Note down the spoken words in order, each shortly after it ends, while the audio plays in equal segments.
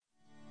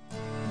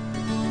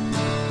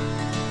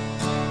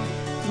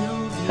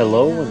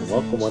Hello and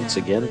welcome once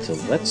again to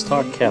Let's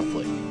Talk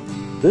Catholic.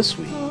 This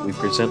week we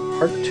present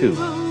part 2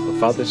 of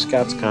Father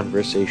Scott's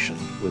conversation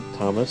with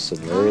Thomas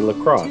and Larry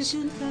LaCrosse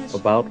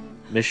about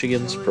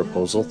Michigan's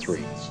Proposal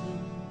 3.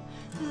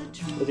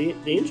 Well, the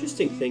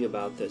interesting thing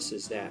about this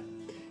is that,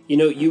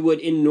 you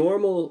would in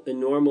normal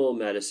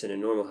medicine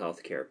and normal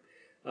healthcare,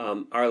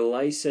 our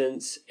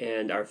license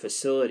and our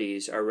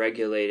facilities are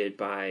regulated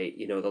by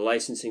the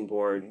licensing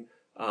board,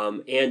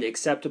 and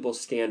acceptable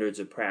standards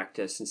of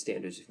practice and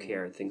standards of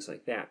care and things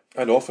like that.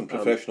 And often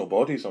professional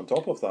bodies on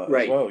top of that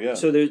right. as well, yeah.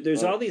 So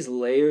there's all these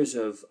layers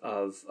of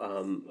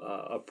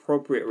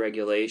appropriate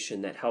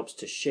regulation that helps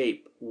to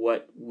shape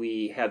what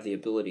we have the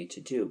ability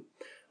to do.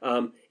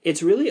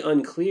 It's really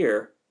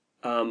unclear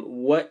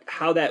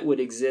how that would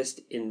exist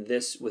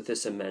with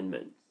this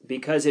amendment,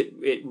 because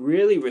it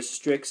really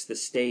restricts the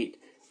state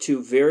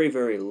to very,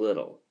 very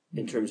little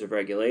in terms of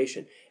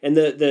regulation. And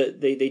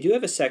they do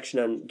have a section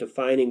on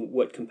defining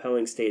what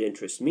compelling state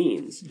interest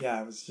means. Yeah,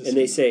 I was just. And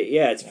they say,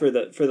 it's for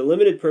the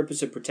limited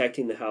purpose of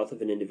protecting the health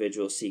of an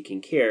individual seeking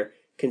care,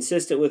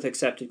 consistent with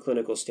accepted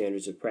clinical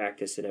standards of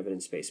practice in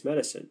evidence-based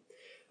medicine,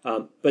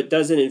 but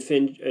doesn't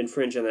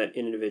infringe on that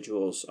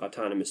individual's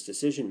autonomous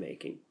decision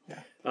making.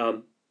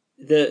 Yeah.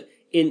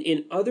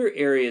 In other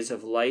areas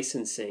of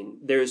licensing,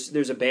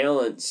 there's a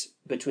balance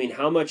between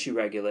how much you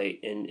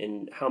regulate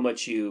and how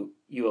much you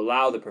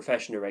allow the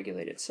profession to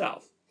regulate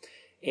itself.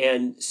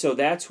 And so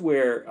that's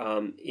where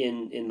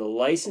in the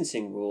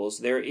licensing rules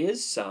there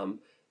is some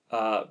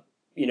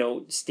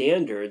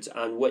standards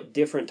on what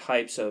different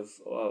types of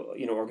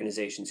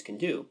organizations can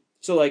do.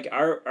 So like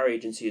our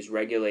agency is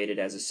regulated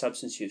as a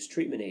substance use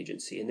treatment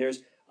agency, and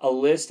there's a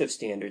list of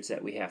standards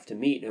that we have to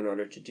meet in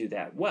order to do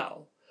that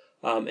well.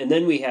 And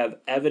then we have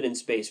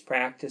evidence-based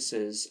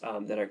practices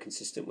that are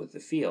consistent with the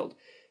field.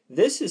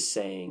 This is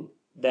saying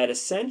that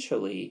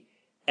essentially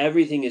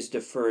everything is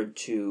deferred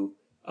to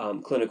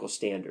clinical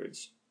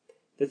standards.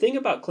 The thing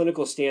about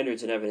clinical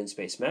standards in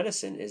evidence-based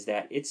medicine is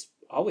that it's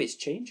always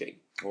changing.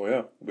 Oh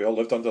yeah, we all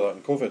lived under that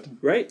in COVID.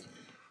 Right.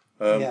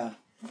 Yeah.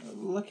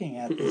 Looking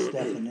at this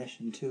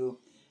definition too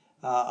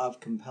of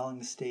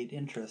compelling state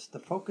interest, the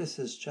focus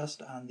is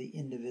just on the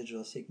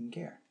individual seeking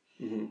care.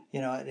 Mm-hmm.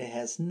 It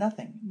has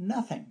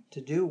nothing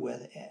to do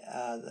with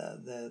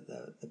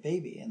the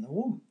baby in the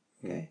womb.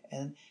 Okay,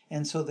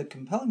 and so the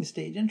compelling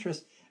state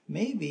interest,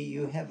 maybe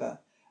you have a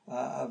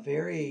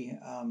very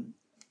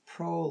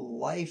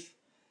pro-life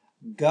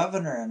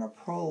governor and a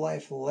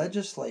pro-life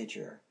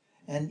legislature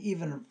and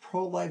even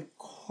pro-life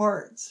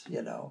courts.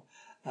 Who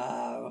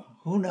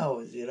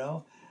knows?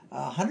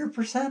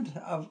 100%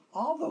 of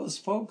all those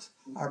folks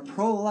are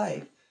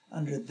pro-life.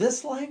 Under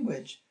this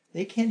language,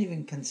 they can't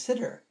even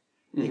consider.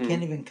 They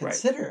can't even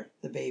consider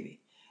the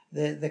baby.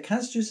 The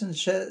Constitution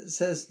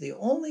says the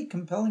only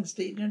compelling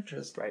state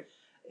interest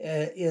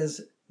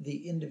is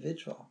the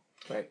individual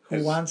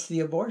who wants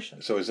the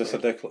abortion. So is this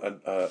an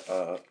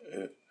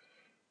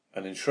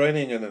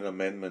enshrining and an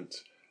amendment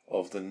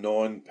of the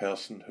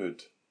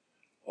non-personhood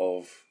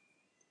of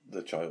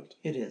the child?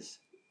 It is.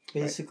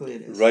 Basically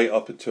it is. Right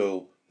up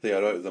until they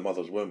are out of the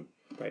mother's womb.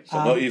 Right.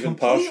 So not even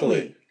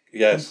partially.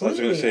 Yes, I was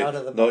going to say,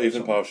 not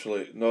even womb.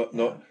 Partially.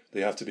 Not. They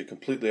have to be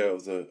completely out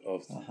of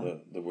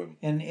the womb.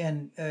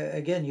 And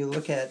again, you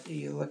look at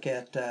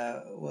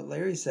what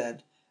Larry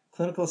said.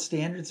 Clinical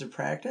standards of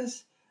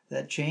practice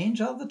that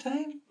change all the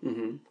time.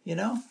 Mm-hmm.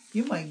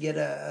 You might get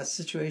a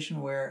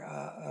situation where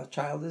a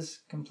child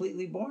is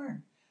completely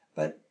born,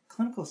 but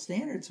clinical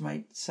standards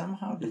might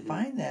somehow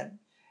define that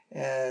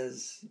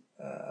as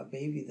a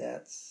baby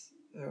that's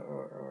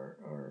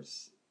or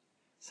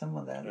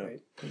someone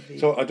that could be.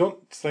 So I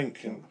don't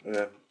think.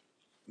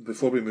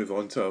 Before we move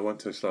on I want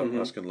to start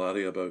asking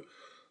Larry about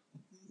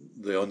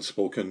the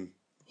unspoken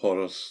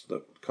horrors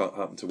that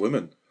happen to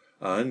women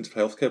and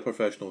healthcare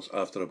professionals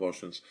after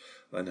abortions,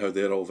 and how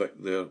they're all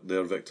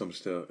they're victims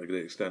to a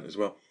great extent as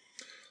well.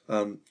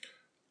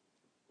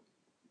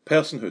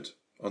 Personhood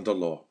under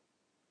law.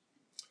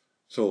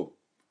 So,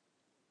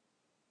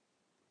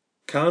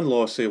 can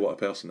law say what a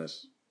person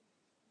is?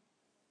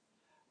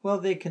 Well,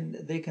 they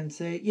can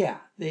say,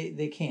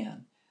 they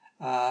can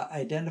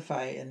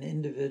identify an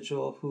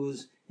individual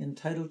who's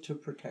entitled to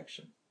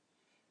protection,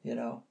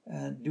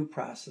 and due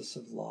process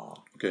of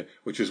law. Okay,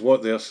 which is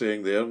what they're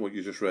saying there, what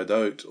you just read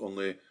out,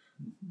 only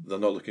they're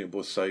not looking at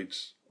both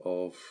sides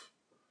of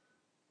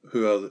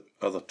who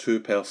are the two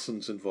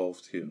persons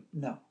involved here.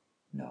 No.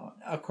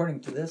 According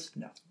to this,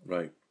 no.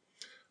 Right.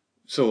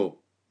 So,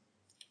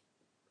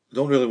 I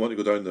don't really want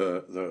to go down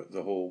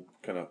the whole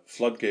kind of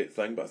floodgate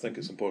thing, but I think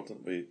it's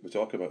important we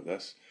talk about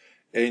this.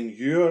 In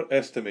your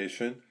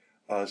estimation,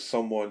 as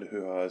someone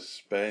who has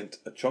spent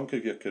a chunk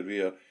of your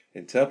career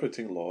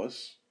interpreting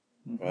laws,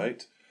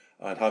 right,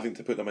 and having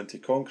to put them into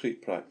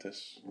concrete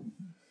practice,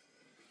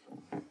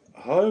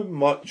 how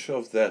much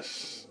of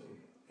this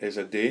is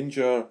a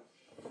danger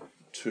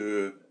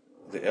to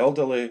the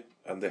elderly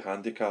and the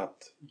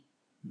handicapped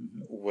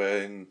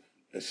when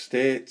a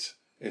state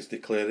is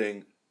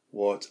declaring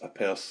what a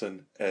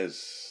person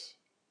is,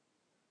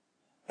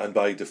 and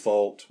by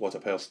default what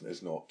a person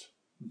is not?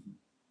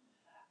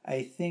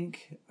 I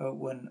think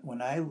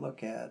when I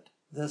look at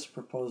this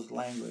proposed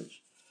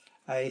language,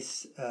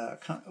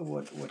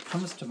 what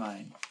comes to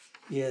mind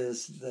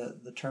is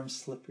the term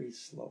slippery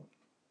slope.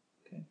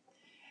 Okay,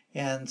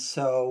 and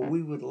so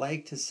we would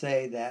like to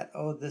say that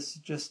this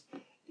just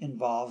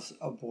involves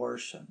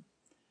abortion,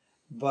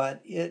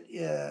 but it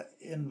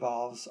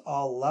involves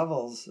all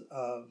levels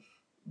of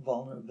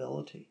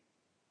vulnerability.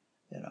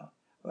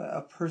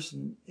 A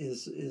person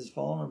is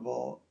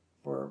vulnerable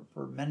for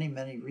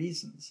many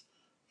reasons,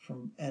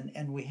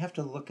 and we have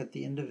to look at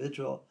the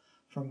individual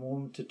from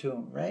womb to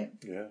tomb, right?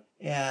 Yeah.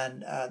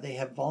 And they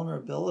have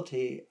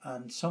vulnerability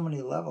on so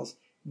many levels,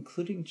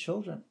 including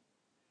children.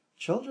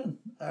 Children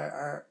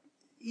are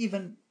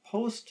even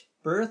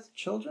post-birth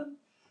children,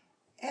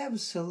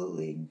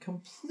 absolutely and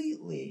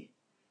completely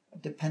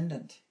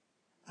dependent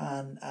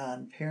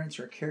on parents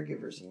or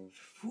caregivers,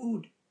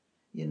 food,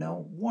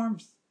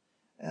 warmth,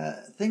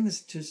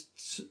 things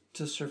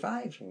to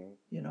survive,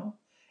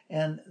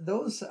 and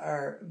those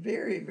are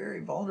very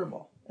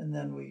vulnerable. And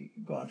then we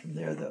go on from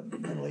there: the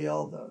mentally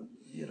ill, the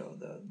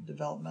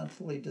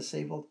developmentally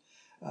disabled,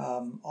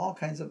 all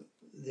kinds of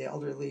the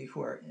elderly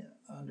who are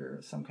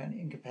under some kind of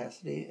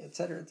incapacity,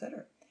 etc.,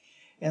 etc.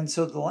 And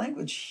so the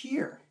language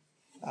here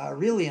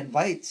really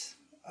invites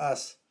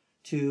us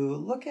to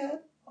look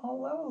at all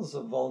levels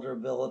of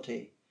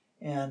vulnerability,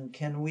 and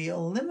can we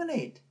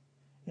eliminate?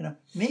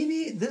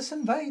 Maybe this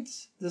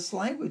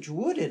language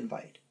would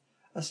invite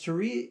us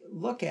to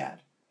look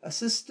at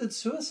assisted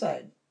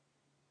suicide.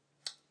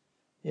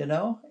 And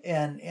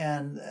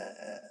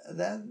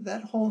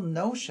that whole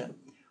notion.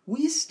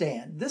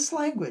 This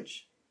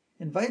language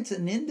invites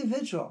an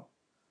individual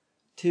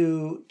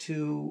to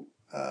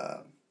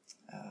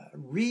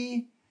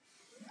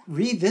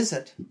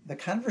revisit the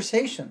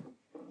conversation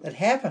that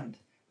happened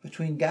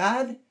between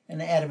God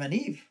and Adam and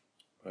Eve.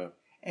 Yeah.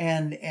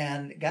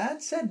 And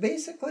God said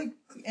basically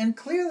and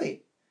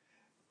clearly,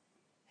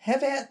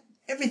 have at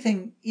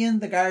everything in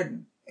the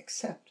garden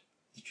except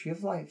the tree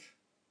of life.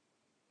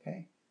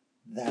 Okay?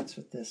 That's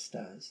what this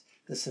does.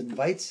 This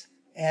invites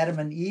Adam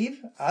and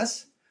Eve,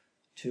 us,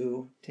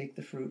 to take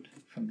the fruit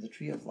from the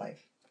tree of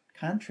life,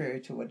 contrary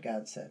to what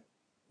God said.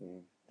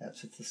 Mm.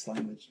 That's what this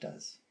language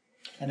does.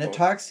 And it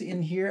talks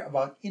in here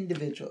about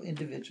individual.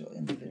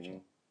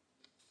 Mm.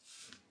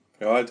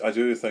 I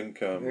do think...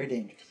 very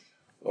dangerous.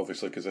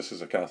 Obviously, because this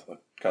is a Catholic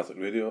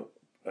radio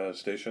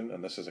station,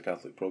 and this is a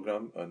Catholic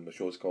program, and the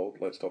show is called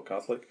Let's Talk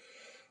Catholic.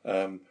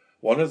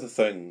 One of the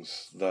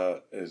things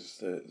that is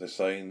the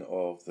sign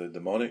of the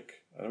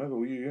demonic, I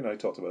remember you and I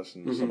talked about this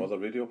in some other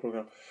radio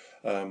program,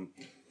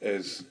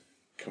 is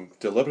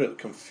deliberate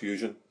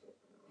confusion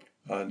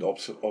and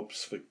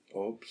obfuscation.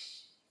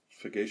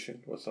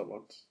 What's that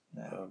word?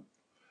 Yeah.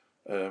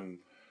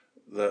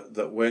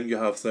 That when you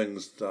have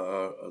things that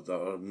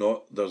are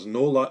not,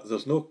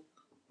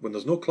 when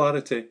there's no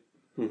clarity,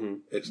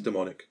 it's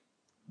demonic,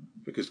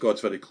 because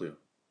God's very clear.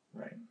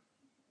 Right.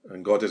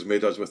 And God has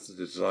made us with the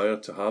desire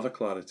to have a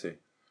clarity,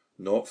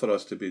 not for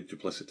us to be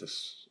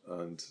duplicitous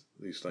and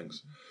these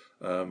things.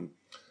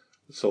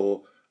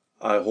 So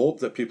I hope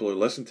that people who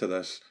listen to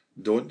this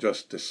don't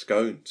just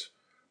discount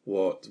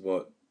what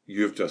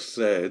you've just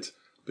said,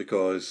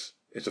 because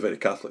it's a very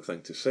Catholic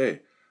thing to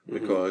say.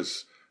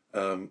 Because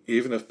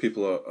even if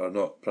people are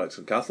not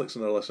practicing Catholics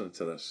and they're listening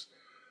to this,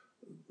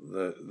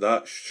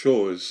 that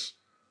shows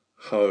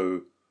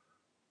how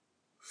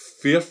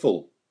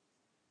fearful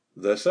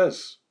this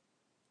is.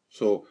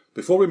 So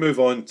before we move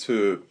on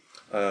to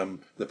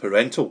the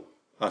parental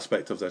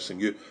aspect of this, and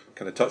you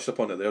kind of touched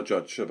upon it there,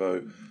 Judge,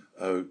 about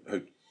how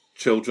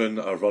children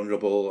are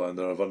vulnerable and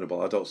there are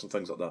vulnerable adults and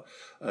things like that.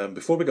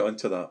 Before we get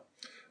into that,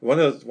 one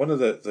of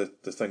the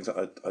things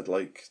that I'd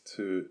like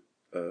to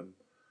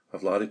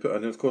have Larry put in,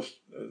 and of course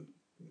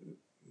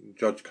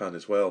Judge can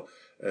as well,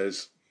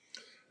 is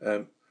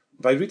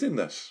by reading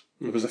this,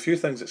 there was a few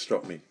things that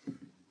struck me.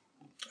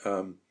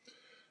 Some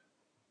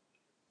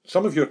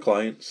of your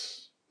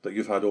clients that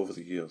you've had over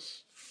the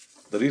years,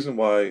 the reason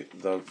why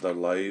their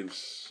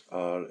lives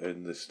are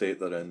in the state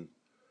they're in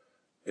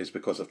is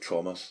because of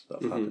traumas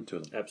that have happened to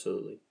them.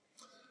 Absolutely.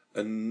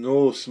 And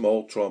no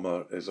small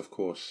trauma is, of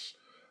course,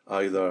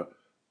 either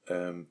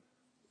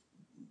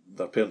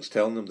their parents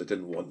telling them they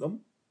didn't want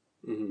them,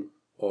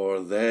 or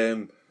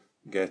them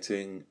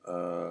getting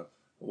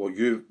what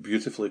you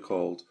beautifully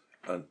called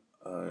an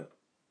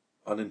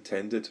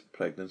unintended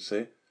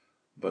pregnancy,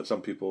 but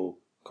some people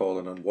call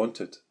an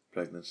unwanted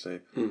pregnancy,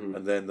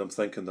 and then them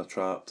thinking they're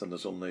trapped and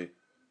there's only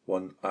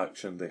one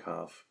action they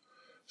have.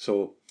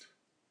 So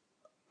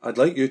I'd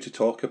like you to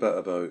talk a bit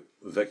about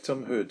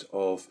victimhood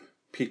of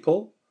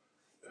people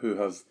who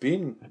have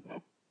been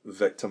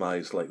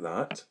victimised like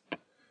that,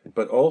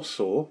 but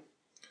also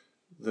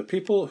the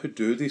people who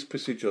do these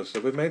procedures. So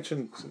we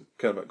mentioned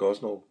Kermit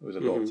Gosnell, who was a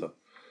doctor.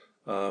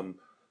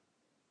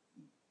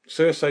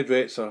 Suicide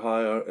rates are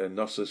higher in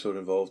nurses who are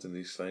involved in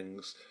these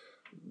things.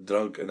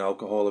 Drug and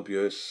alcohol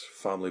abuse,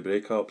 family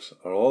breakups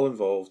are all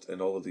involved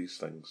in all of these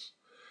things.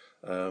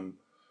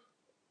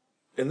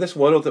 In this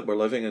world that we're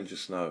living in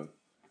just now,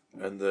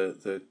 and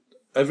the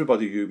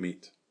everybody you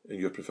meet in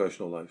your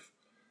professional life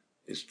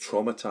is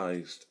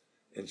traumatized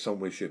in some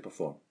way, shape, or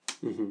form.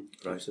 Mm-hmm.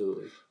 Right?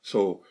 Absolutely.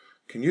 So,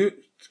 can you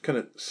kind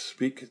of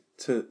speak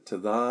to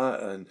that,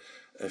 and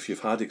if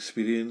you've had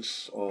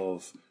experience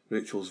of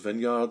Rachel's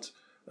Vineyard,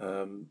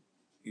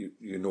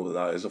 you know what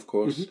that is, of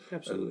course,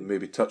 Absolutely. and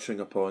maybe touching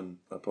upon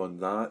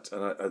that.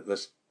 And at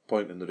this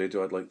point in the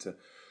radio, I'd like to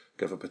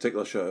give a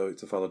particular shout out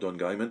to Father Don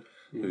Guyman,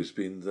 who's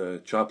been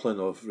the chaplain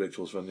of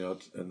Rachel's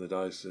Vineyard in the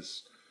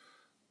diocese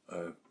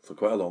for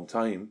quite a long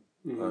time.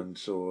 And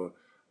so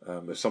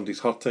if somebody's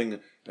hurting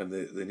and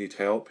they need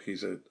help,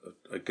 he's a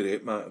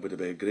great man, would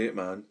be a great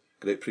man,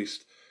 great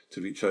priest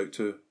to reach out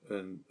to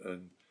and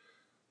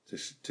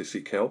to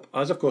seek help,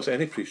 as of course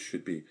any priest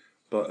should be.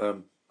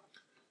 But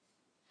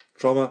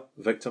trauma,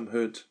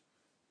 victimhood,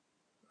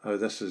 how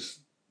this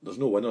is, there's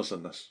no winners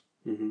in this.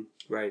 Mm-hmm.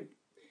 Right.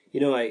 You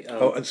know,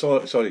 and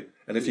sorry,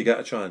 and if you get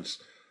a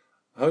chance,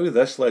 how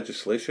this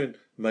legislation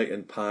might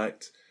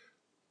impact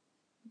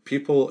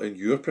people in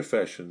your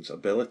profession's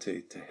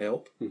ability to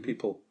help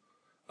people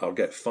or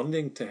get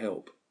funding to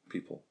help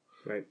people.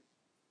 Right.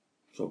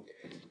 So,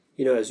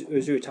 you know, as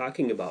we were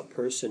talking about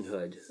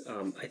personhood,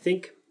 I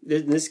think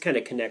this kind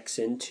of connects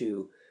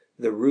into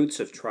the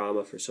roots of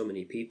trauma for so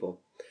many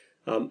people.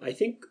 I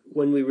think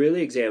when we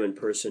really examine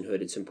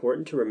personhood, it's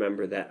important to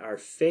remember that our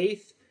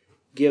faith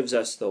gives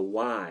us the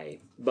why,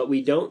 but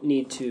we don't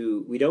need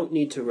to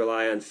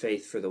rely on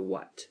faith for the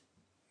what.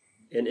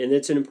 And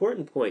it's an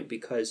important point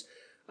because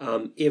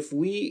if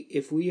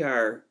we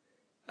are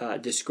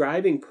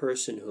describing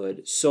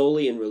personhood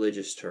solely in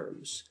religious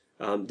terms,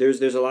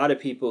 there's a lot of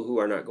people who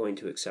are not going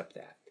to accept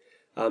that.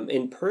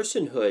 And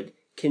personhood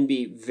can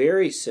be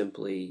very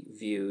simply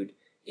viewed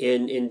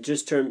in the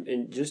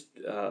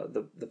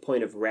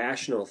point of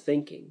rational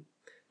thinking.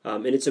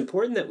 And it's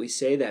important that we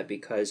say that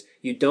because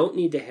you don't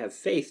need to have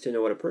faith to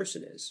know what a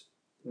person is.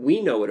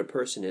 We know what a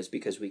person is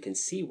because we can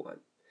see one.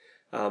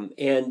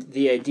 And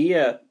the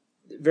idea,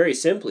 very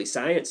simply,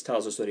 science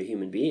tells us what a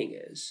human being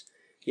is.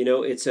 You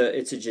know, it's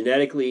a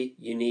genetically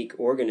unique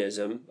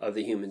organism of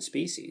the human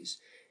species.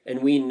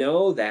 And we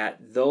know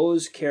that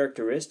those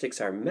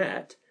characteristics are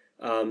met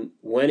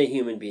when a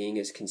human being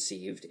is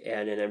conceived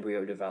and an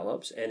embryo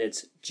develops, and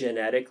it's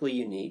genetically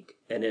unique,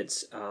 and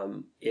it's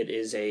an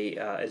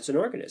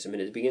organism,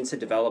 and it begins to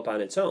develop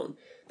on its own.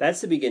 That's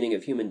the beginning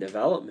of human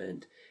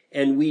development.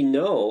 And we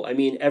know, I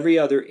mean, every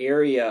other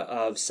area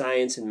of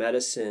science and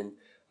medicine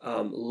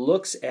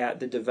looks at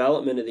the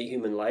development of the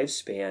human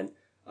lifespan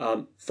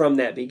from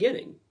that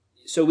beginning.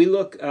 So we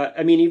look,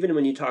 even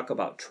when you talk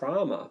about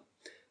trauma,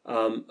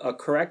 a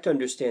correct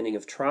understanding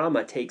of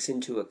trauma takes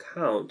into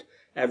account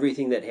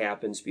everything that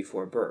happens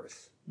before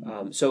birth.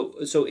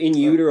 So in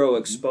utero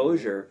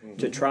exposure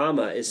to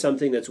trauma is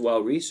something that's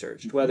well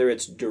researched, whether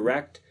it's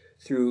direct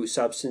through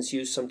substance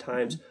use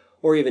sometimes,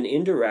 or even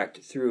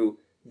indirect through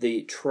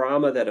the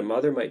trauma that a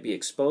mother might be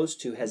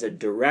exposed to has a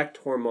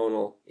direct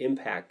hormonal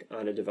impact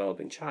on a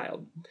developing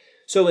child.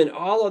 So in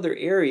all other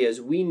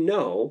areas, we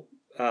know,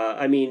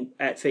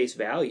 at face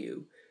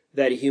value,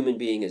 that a human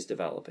being is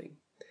developing.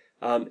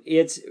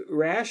 It's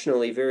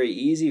rationally very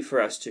easy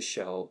for us to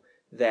show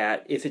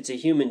that if it's a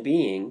human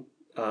being,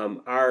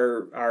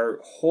 our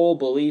whole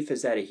belief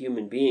is that a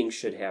human being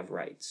should have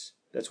rights.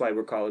 That's why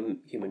we're calling them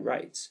human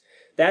rights.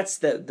 That's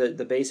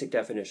the basic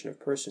definition of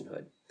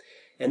personhood.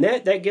 And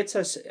that gets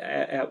us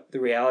at the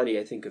reality,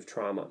 I think, of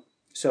trauma.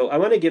 So I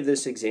want to give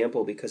this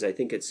example because I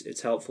think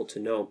it's helpful to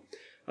know.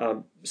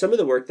 Some of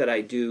the work that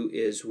I do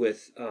is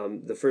with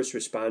the first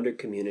responder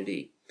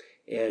community.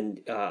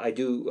 And I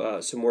do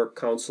some work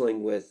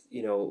counseling with,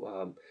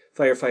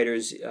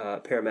 firefighters,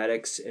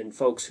 paramedics, and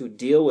folks who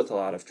deal with a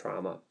lot of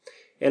trauma.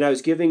 And I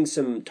was giving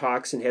some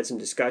talks and had some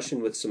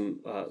discussion with some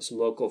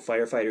local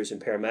firefighters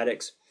and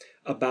paramedics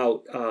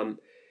about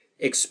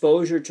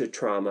exposure to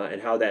trauma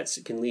and how that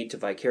can lead to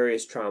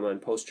vicarious trauma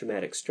and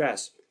post-traumatic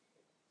stress.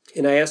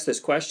 And I asked this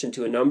question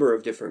to a number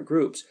of different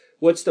groups.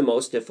 What's the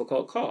most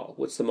difficult call?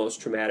 What's the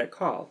most traumatic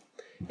call?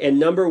 And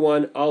number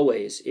one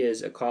always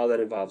is a call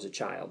that involves a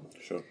child.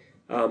 Sure.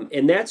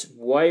 And that's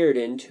wired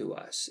into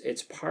us.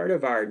 It's part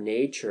of our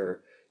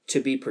nature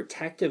to be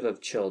protective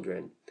of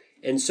children.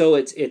 And so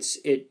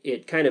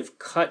it kind of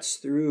cuts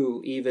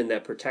through even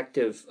that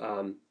protective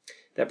armor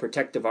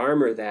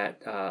that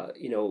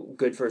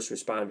good first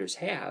responders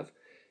have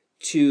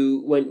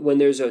to when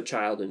there's a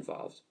child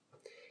involved.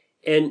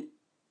 And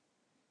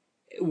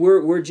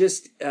we're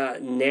just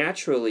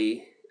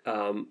naturally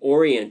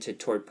oriented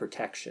toward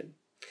protection.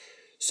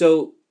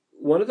 So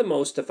one of the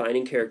most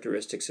defining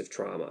characteristics of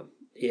trauma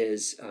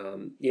is,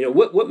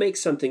 what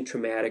makes something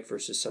traumatic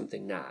versus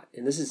something not.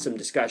 And this is some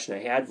discussion I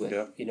had with,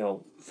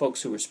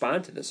 folks who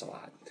respond to this a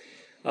lot.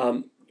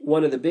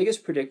 One of the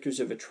biggest predictors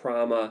of a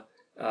trauma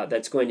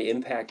that's going to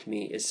impact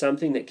me is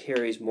something that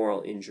carries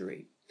moral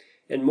injury.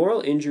 And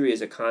moral injury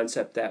is a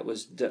concept that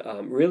was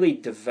really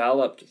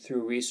developed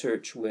through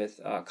research with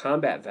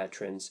combat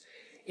veterans.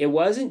 It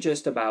wasn't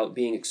just about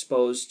being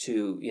exposed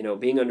to,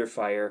 being under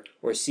fire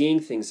or seeing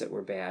things that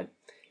were bad.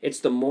 It's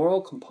the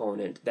moral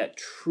component that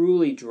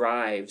truly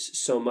drives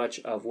so much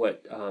of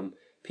what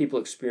people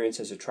experience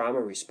as a trauma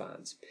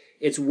response.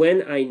 It's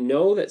when I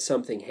know that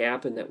something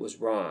happened that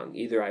was wrong.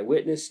 Either I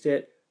witnessed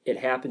it, it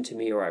happened to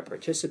me, or I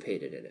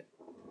participated in it.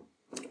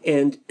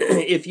 And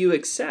if you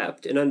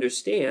accept and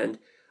understand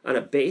on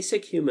a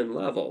basic human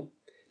level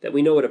that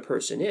we know what a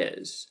person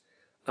is,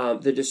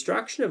 the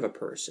destruction of a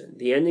person,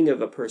 the ending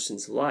of a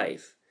person's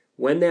life,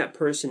 when that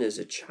person is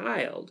a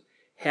child,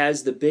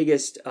 has the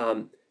biggest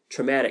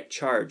traumatic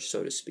charge,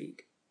 so to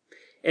speak.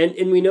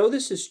 And we know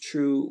this is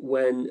true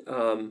when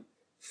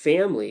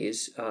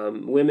families,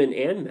 women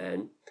and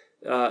men,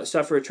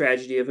 suffer a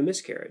tragedy of a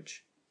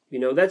miscarriage.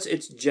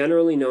 It's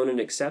generally known and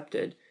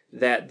accepted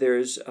that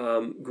there's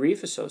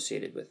grief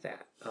associated with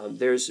that.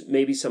 There's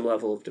maybe some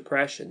level of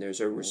depression. There's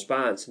a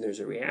response and there's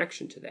a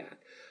reaction to that.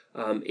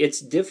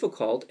 It's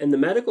difficult, and the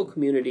medical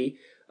community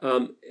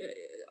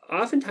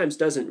oftentimes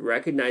doesn't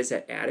recognize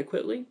that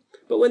adequately.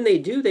 But when they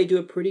do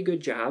a pretty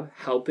good job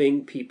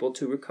helping people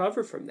to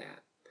recover from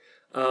that.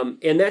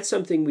 And that's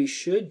something we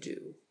should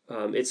do.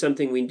 It's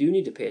something we do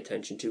need to pay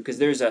attention to,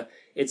 because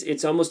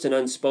it's almost an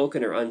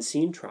unspoken or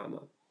unseen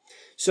trauma.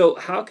 So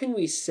how can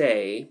we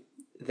say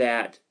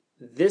that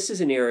this is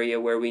an area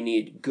where we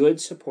need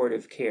good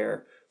supportive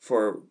care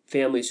for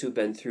families who've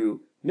been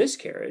through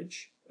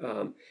miscarriage,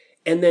 and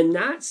then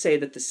not say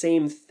that the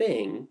same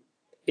thing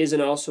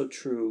isn't also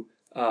true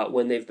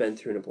when they've been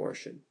through an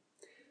abortion?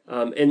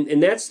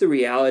 And that's the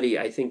reality,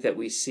 I think, that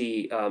we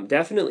see,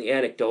 definitely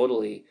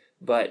anecdotally,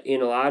 but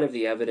in a lot of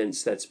the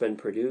evidence that's been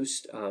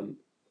produced,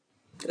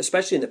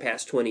 especially in the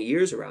past 20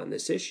 years around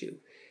this issue.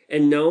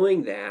 And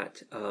knowing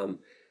that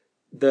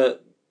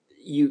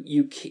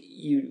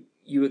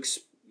you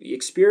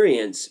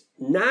experience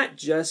not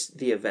just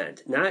the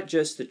event, not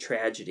just the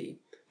tragedy,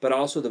 but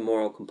also the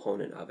moral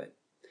component of it.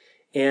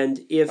 And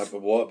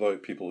But what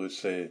about people who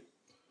say,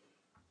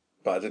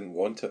 but I didn't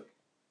want it?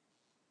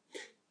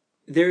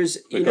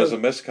 Because a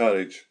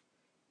miscarriage,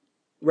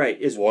 right,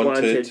 is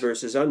wanted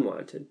versus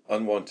unwanted.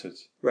 Unwanted.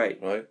 Right.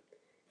 Right.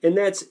 And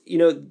that's,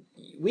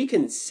 we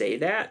can say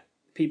that,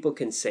 people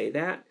can say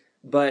that,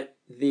 but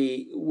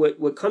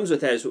what comes with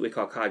that is what we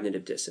call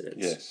cognitive dissonance.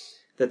 Yes.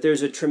 That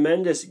there's a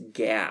tremendous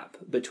gap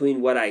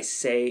between what I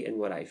say and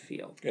what I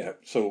feel. Yeah.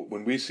 So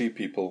when we see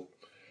people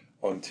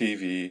on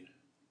TV,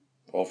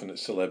 often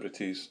it's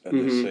celebrities, and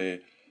they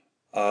say,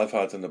 I've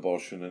had an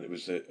abortion and it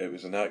was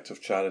an act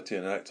of charity,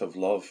 an act of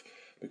love,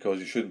 because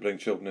you shouldn't bring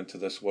children into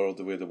this world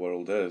the way the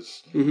world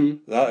is.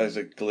 Mm-hmm. That is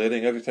a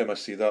glaring. Every time I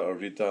see that or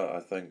read that, I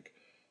think,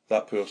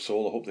 that poor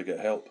soul, I hope they get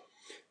help.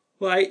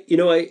 Well,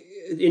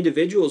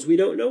 individuals, we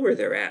don't know where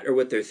they're at or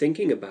what they're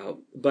thinking about.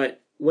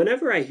 But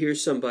whenever I hear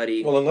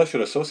somebody... Well, unless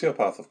you're a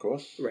sociopath, of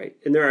course. Right,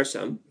 and there are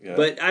some. Yeah.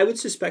 But I would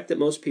suspect that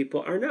most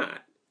people are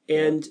not.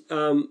 And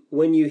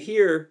when you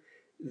hear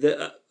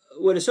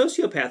what a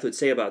sociopath would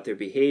say about their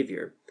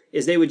behavior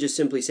is they would just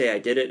simply say, I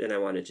did it and I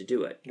wanted to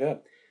do it. Yeah.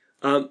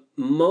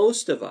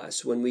 Most of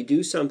us, when we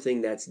do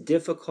something that's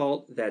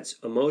difficult, that's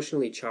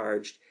emotionally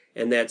charged,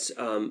 and that's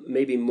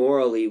maybe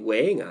morally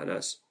weighing on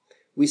us,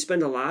 we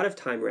spend a lot of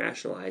time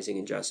rationalizing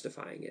and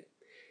justifying it.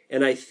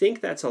 And I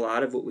think that's a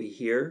lot of what we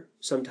hear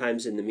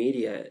sometimes in the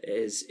media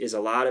is a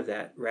lot of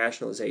that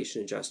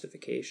rationalization and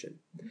justification.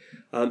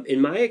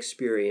 In my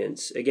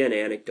experience, again,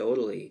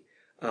 anecdotally,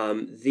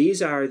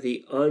 these are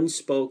the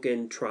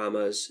unspoken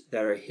traumas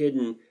that are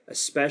hidden,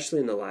 especially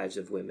in the lives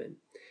of women.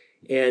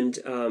 And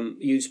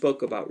you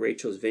spoke about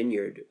Rachel's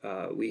Vineyard.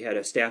 We had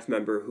a staff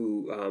member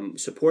who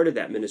supported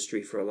that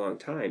ministry for a long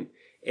time.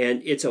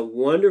 And it's a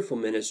wonderful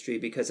ministry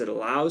because it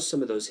allows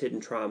some of those hidden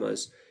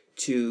traumas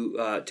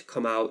to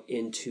come out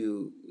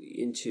into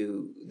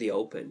the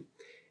open.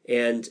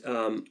 And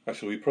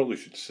actually, we probably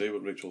should say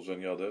what Rachel's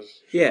Vineyard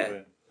is.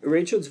 Yeah,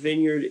 Rachel's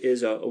Vineyard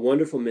is a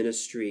wonderful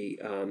ministry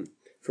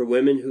for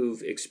women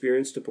who've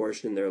experienced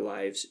abortion in their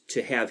lives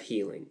to have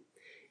healing.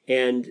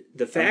 And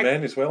the fact... And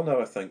men as well now,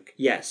 I think.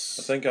 Yes.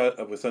 I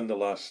think within the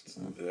last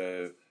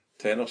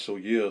 10 or so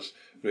years,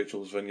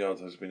 Rachel's Vineyard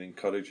has been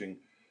encouraging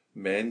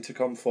men to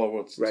come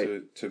forward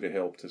to be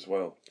helped as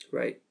well.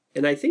 Right.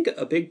 And I think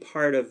a big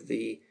part of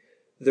the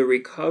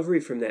recovery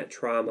from that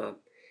trauma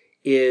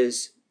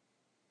is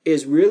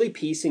really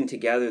piecing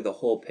together the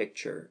whole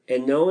picture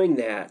and knowing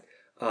that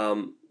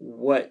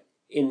what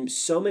in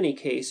so many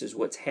cases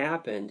what's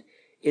happened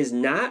is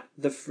not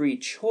the free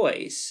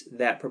choice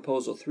that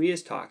Proposal 3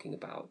 is talking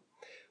about.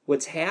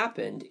 What's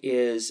happened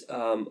is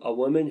a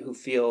woman who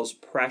feels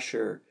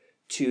pressure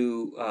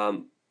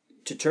to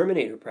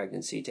terminate her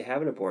pregnancy, to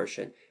have an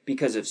abortion,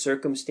 because of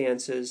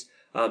circumstances,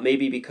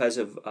 maybe because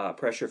of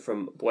pressure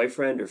from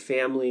boyfriend or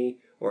family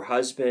or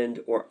husband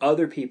or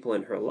other people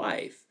in her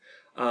life.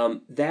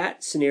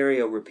 That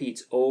scenario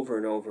repeats over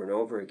and over and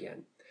over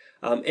again.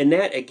 And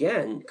that,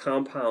 again,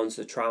 compounds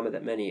the trauma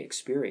that many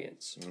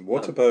experience. And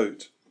what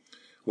about...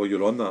 Well,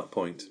 you're on that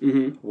point.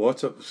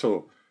 Mm-hmm.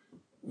 So,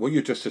 what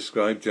you just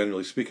described,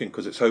 generally speaking,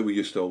 because it's how we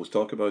used to always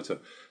talk about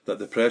it, that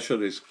the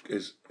pressure is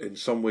in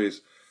some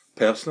ways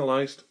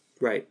personalised.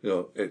 Right.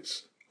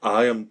 It's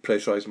I am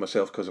pressurising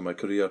myself because of my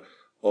career,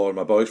 or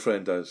my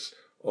boyfriend is,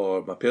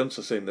 or my parents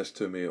are saying this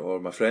to me, or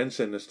my friend's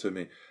saying this to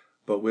me,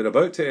 But we're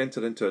about to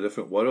enter into a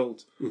different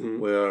world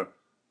where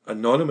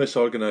anonymous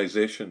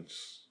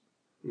organisations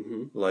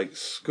like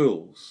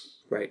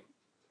schools, Right.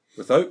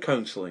 without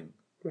counselling,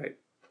 Right.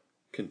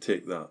 can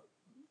take that.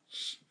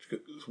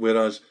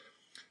 Whereas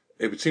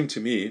it would seem to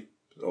me,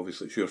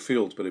 obviously it's your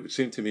field, but it would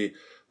seem to me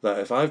that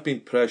if I've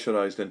been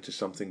pressurised into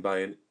something by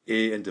an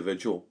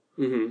individual,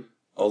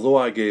 although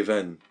I gave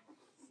in,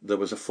 there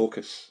was a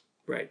focus.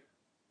 Right.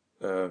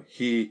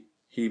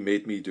 He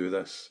made me do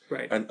this.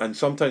 Right. And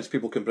sometimes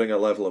people can bring a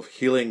level of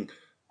healing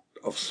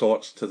of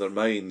sorts to their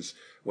minds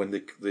when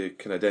they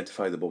can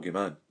identify the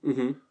bogeyman.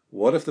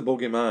 What if the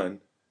bogeyman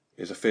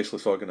is a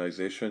faceless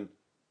organisation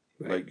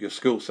like your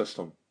school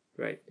system?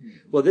 Right.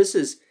 Well, this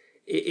is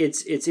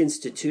it's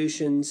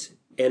institutions,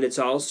 and it's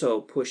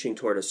also pushing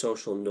toward a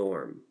social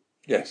norm.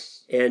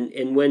 Yes.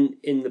 And when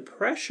in the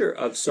pressure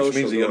of social Which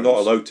means that norms, you're not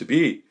allowed to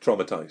be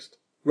traumatised.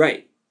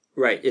 Right.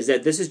 Right. Is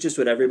that this is just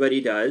what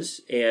everybody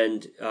does,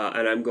 and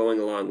I'm going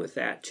along with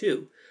that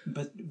too.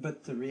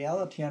 But the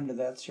reality under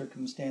that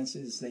circumstance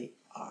is they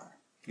are.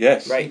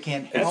 Yes. They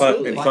can't help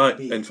Absolutely. but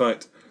be. In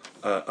fact,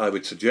 I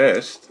would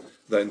suggest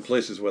that in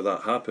places where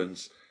that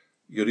happens,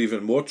 you're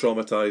even more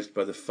traumatised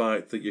by the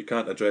fact that you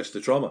can't address the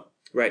trauma.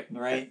 Right.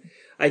 Right.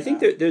 I think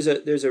there's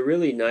a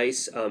really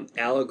nice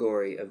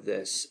allegory of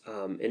this,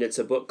 and it's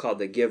a book called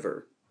The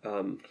Giver,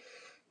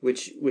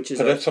 which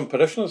is Some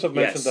parishioners have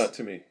mentioned Yes. that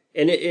to me.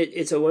 and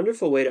it's a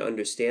wonderful way to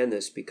understand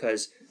this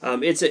because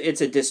it's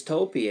a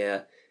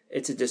dystopia.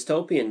 It's a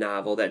dystopian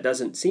novel that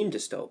doesn't seem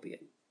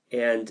dystopian.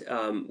 And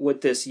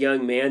what this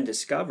young man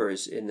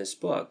discovers in this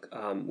book,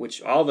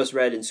 which all of us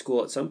read in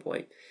school at some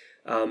point,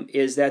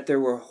 is that there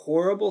were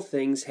horrible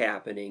things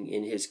happening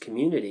in his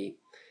community,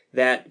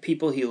 that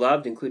people he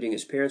loved, including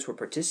his parents, were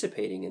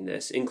participating in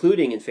this,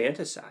 including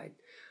infanticide.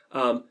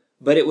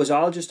 But it was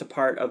all just a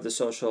part of the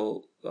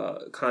social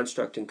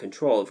construct and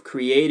control of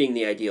creating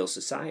the ideal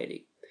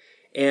society.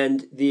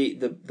 And the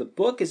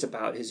book is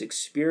about his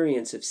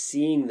experience of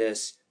seeing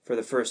this for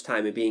the first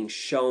time and being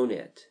shown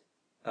it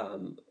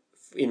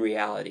in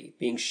reality,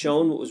 being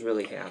shown what was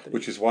really happening.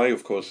 Which is why,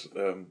 of course,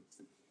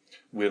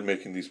 we're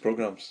making these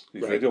programs,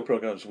 these Right. radio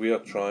programs. We are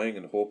trying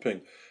and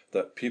hoping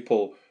that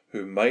people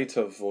who might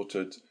have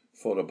voted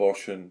for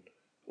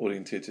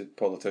abortion-orientated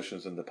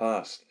politicians in the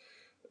past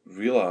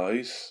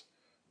realise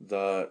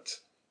that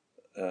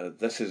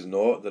this is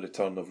not the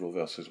return of Roe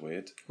versus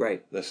Wade.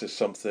 Right. This is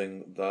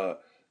something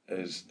that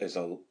is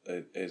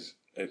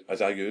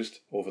as I used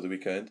over the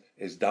weekend,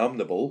 is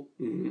damnable,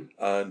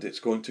 and it's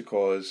going to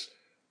cause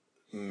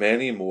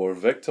many more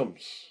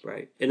victims.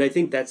 Right. And I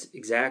think that's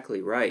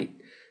exactly right.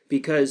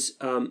 Because,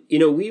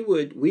 we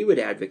would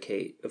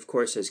advocate, of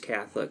course, as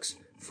Catholics,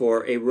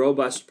 for a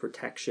robust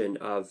protection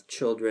of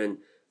children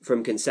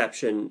from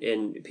conception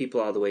and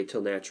people all the way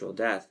till natural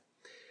death.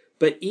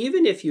 But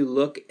even if you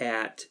look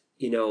at,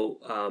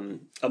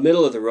 a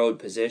middle-of-the-road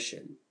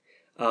position,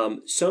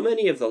 so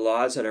many of the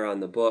laws that are on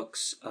the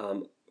books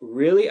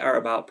really are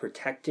about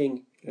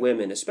protecting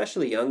women,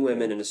 especially young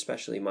women and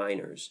especially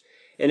minors.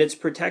 And it's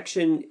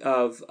protection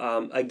of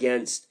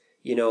against,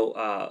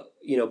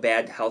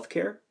 bad health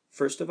care,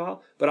 first of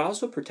all, but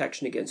also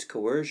protection against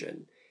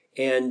coercion.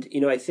 And,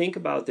 I think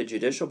about the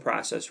judicial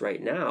process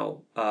right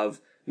now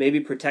of maybe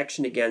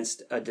protection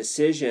against a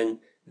decision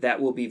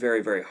that will be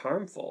very, very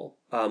harmful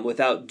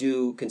without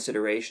due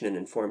consideration and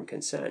informed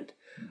consent.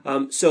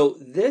 So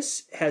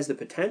this has the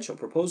potential,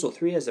 Proposal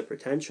 3 has the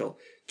potential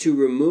to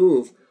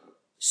remove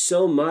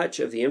so much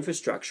of the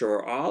infrastructure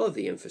or all of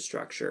the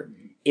infrastructure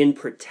in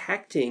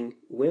protecting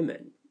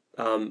women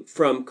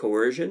from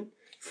coercion,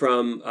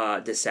 from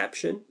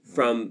deception,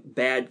 from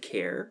bad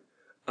care,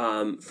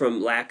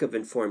 from lack of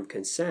informed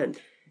consent,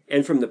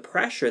 and from the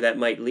pressure that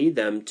might lead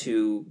them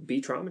to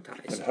be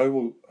traumatized.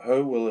 And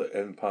how will it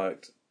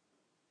impact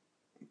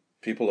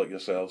people like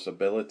yourselves'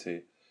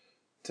 ability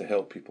to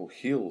help people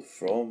heal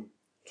from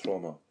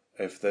trauma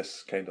if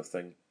this kind of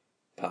thing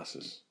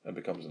passes and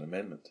becomes an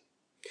amendment?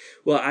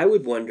 Well, I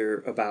would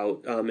wonder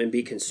about and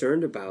be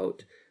concerned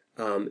about,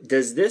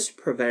 does this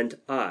prevent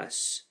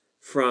us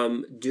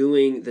from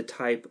doing the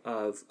type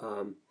of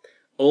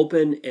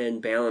open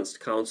and balanced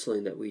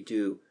counseling that we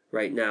do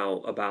right now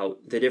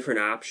about the different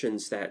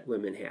options that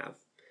women have?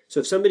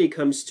 So if somebody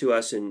comes to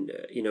us in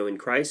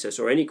crisis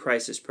or any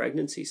crisis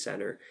pregnancy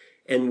center,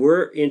 and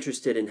we're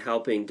interested in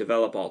helping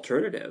develop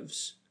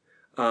alternatives,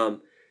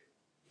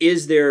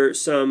 is there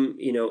some,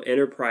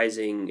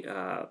 enterprising,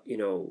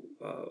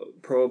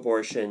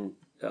 pro-abortion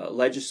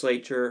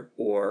legislature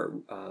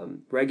or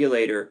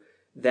regulator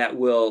that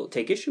will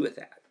take issue with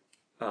that?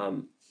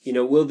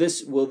 Will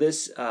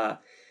this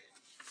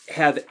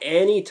have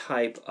any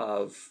type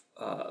of?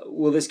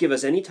 Will this give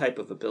us any type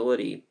of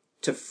ability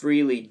to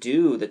freely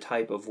do the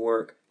type of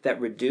work that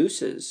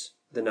reduces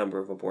the number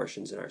of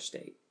abortions in our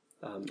state?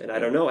 And I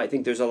don't know. I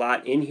think there's a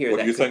lot in here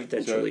that could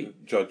potentially.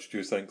 Judge, do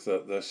you think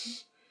that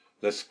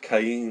this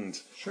kind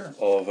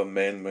of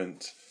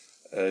amendment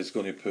is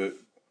going to put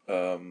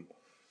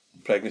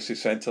pregnancy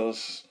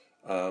centres,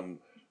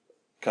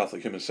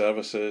 Catholic Human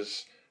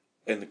Services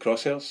in the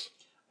crosshairs?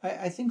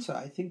 I think so.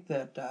 I think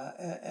that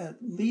at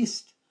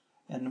least,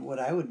 and what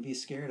I would be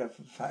scared of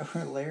if I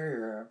were Larry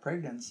or a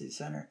pregnancy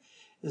center,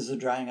 is the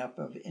drying up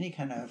of any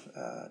kind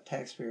of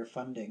taxpayer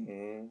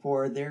funding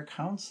for their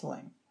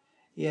counseling.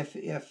 If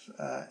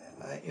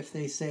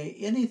they say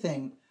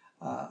anything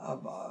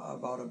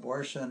about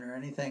abortion or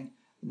anything,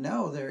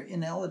 no, they're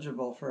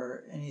ineligible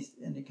for any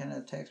kind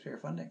of taxpayer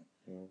funding.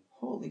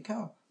 Holy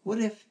cow! What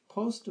if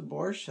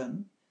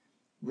post-abortion,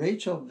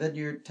 Rachel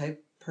Vidyard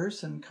type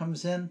person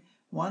comes in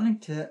wanting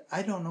to,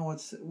 I don't know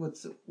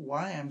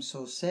why I'm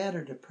so sad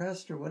or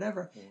depressed or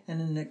whatever, and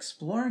in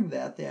exploring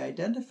that,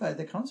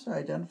 the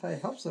counselor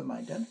helps them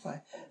identify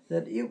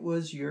that it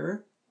was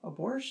your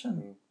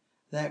abortion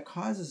that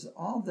causes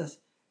all this.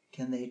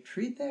 Can they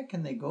treat that?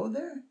 Can they go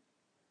there?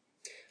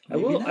 I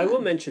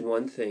will mention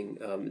one thing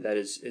that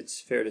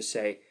it's fair to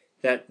say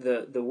that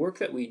the work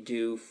that we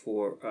do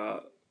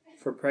for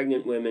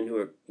pregnant women who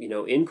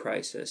are in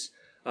crisis,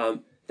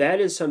 that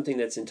is something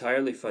that's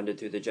entirely funded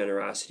through the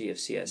generosity of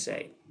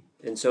CSA.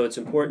 And so it's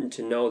important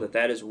to know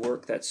that is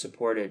work that's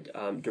supported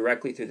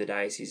directly through the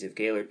Diocese of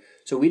Gaylord.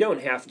 So we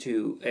don't have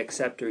to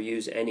accept or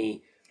use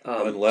any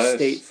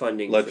state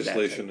funding.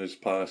 Legislation is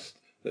passed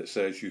that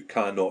says you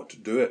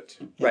cannot do it.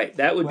 Right,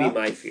 that would be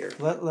my fear.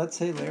 Let's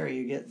say, Larry,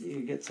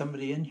 you get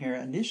somebody in here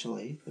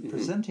initially. The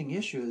presenting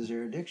issue is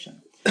their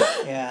addiction,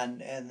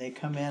 and they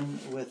come in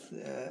with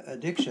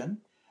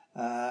addiction.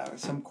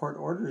 Some court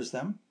orders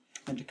them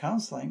into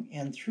counseling,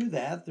 and through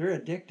that they're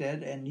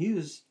addicted and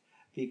used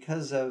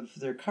because of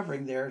they're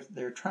covering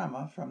their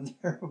trauma from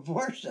their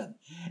abortion,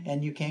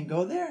 and you can't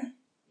go there.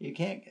 You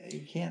can't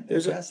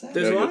address that.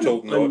 You're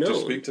told not to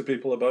speak to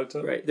people about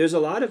it. Right. There's a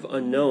lot of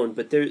unknown,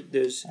 but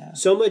there's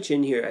so much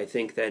in here, I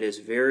think, that is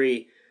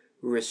very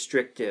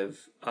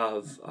restrictive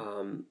of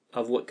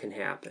what can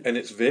happen. And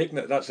it's vague.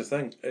 That's the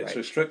thing. It's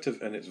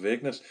restrictive in its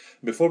vagueness.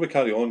 Before we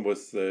carry on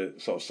with the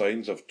sort of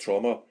signs of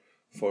trauma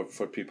for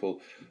people,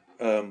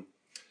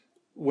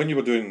 when you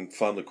were doing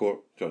family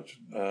court,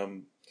 Judge,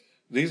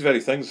 these very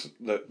things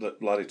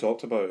that Larry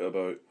talked about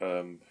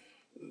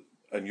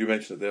and you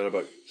mentioned it there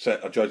about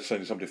a judge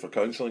sending somebody for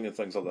counselling and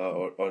things like that,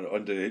 or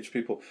underage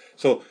people.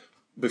 So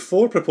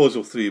before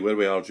Proposal 3, where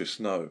we are just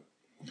now,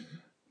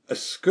 a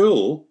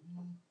school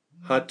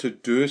had to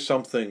do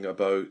something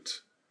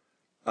about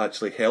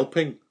actually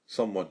helping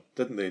someone,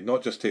 didn't they?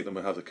 Not just take them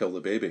and have to kill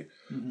the baby.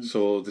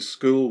 So the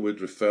school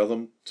would refer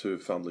them to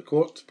family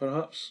court,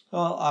 perhaps?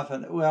 Well,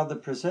 often, the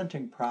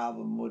presenting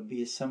problem would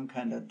be some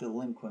kind of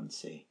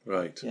delinquency.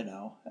 Right.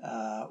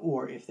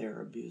 Or if they're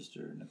abused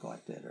or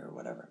neglected or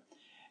whatever.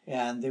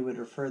 And they would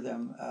refer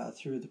them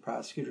through the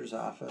prosecutor's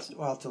office,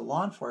 to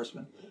law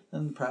enforcement,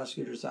 then the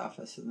prosecutor's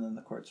office, and then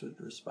the courts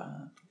would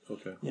respond.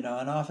 Okay. And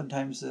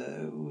oftentimes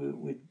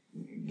we'd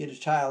get a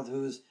child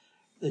who's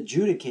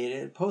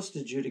adjudicated,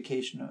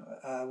 post-adjudication,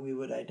 we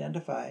would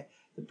identify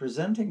the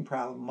presenting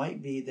problem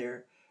might be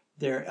their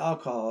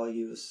alcohol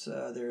use,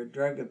 their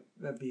drug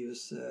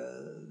abuse,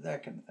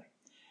 that kind of thing,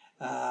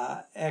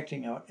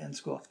 acting out in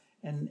school.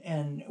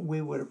 And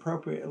we would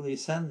appropriately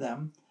send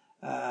them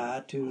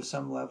to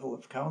some level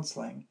of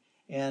counseling.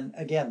 And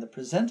again, the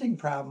presenting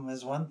problem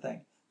is one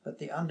thing, but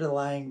the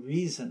underlying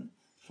reason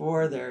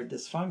for their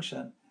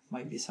dysfunction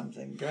might be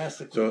something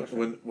drastically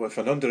different. If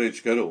an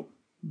underage girl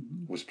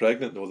was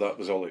pregnant, though, that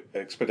was all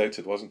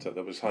expedited, wasn't it?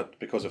 That was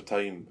because of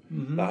time.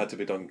 That had to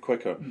be done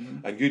quicker.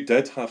 And you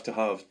did have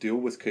to deal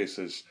with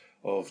cases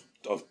of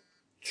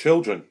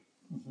children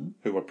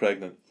who were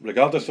pregnant,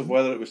 regardless of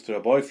whether it was to a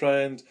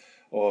boyfriend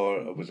or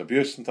it was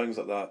abuse and things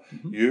like that.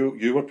 You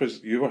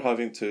were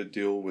having to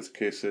deal with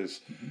cases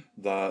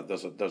that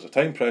there's a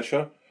time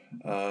pressure,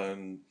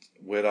 and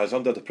whereas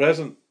under the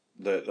present,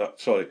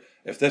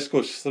 if this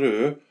goes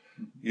through,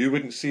 you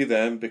wouldn't see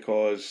them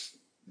because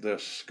their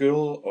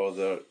school or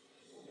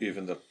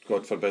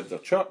God forbid, their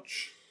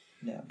church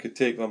could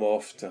take them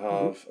off to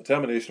have a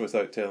termination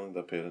without telling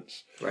their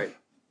parents. Right.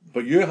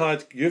 But you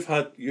had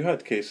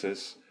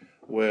cases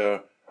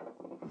where,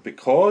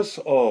 because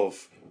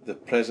of the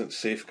present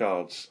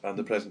safeguards and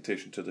the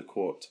presentation to the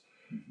court,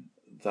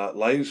 that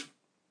lives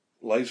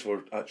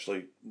were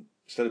actually,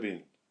 instead of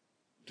being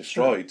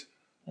destroyed,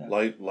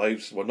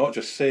 lives were not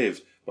just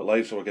saved, but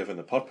lives were given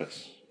a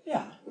purpose.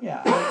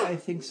 I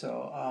think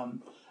so.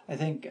 I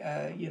think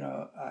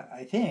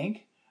I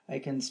think I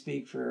can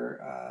speak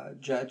for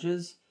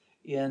judges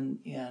in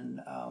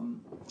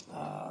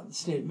the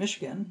state of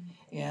Michigan,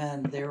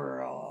 and there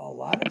were a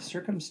lot of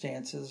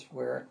circumstances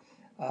where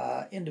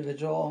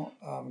individual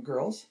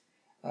girls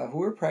who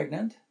were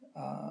pregnant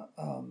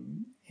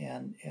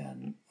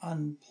and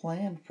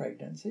unplanned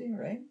pregnancy,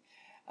 right?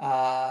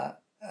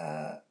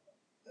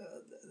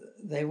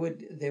 They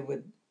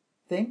would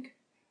think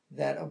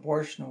that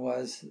abortion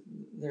was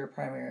their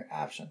primary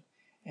option,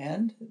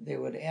 and they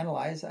would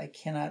analyze, I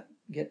cannot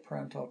get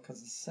parental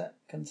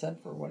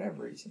consent for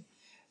whatever reason,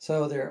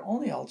 so their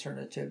only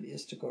alternative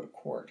is to go to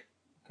court.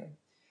 Okay,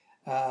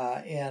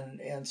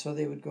 and so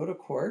they would go to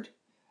court,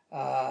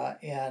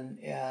 and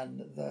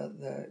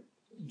the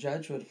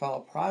judge would follow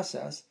a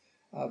process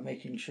of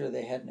making sure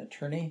they had an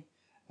attorney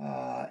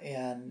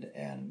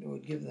and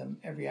would give them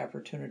every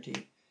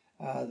opportunity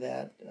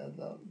that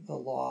the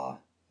law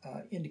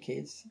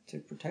indicates to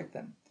protect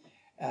them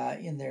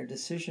in their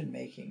decision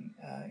making,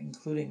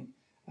 including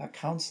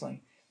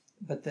counseling.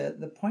 But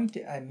the point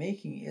I'm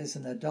making is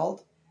an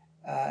adult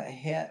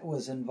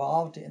was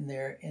involved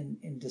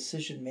in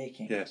decision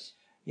making. Yes.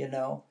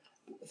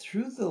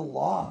 Through the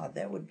law,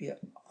 that would be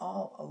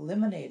all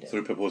eliminated.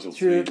 Through Proposal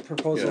Through 3.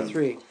 Proposal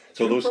 3.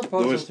 So Through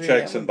those 3,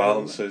 checks that and would go-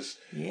 balances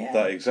Yeah.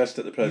 that exist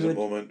at the present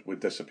moment would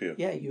disappear.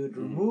 Yeah, you would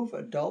remove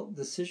adult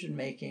decision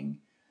making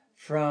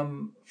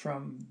from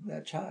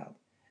that child,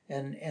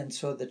 and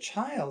so the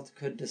child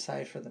could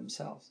decide for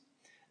themselves.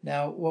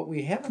 Now, what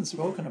we haven't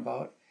spoken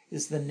about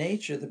is the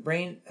nature, the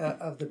brain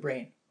of the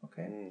brain,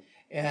 okay,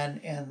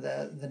 and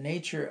the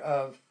nature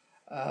of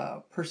a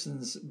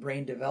person's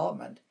brain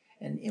development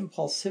and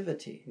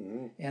impulsivity.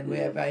 And we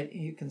have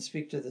you can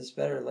speak to this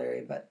better,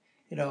 Larry, but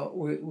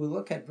we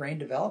look at brain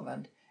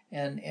development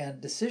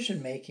and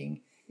decision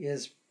making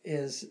is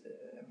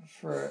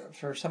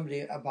for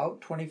somebody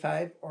about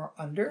 25 or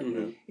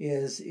under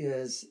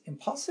is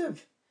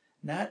impulsive,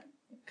 not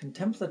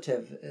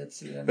contemplative.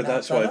 But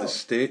that's why the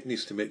state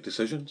needs to make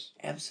decisions.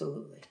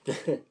 Absolutely.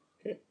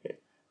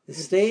 The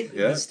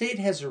state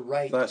has a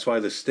right. That's why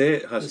the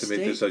state has to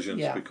make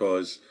decisions,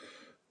 because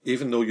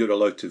even though you're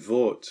allowed to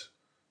vote,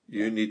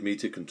 you need me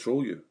to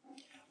control you.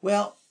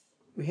 Well,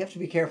 we have to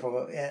be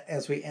careful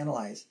as we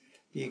analyze,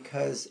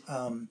 because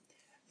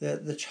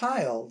the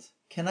child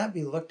cannot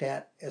be looked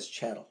at as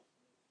chattel,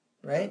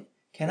 right?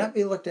 Cannot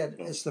be looked at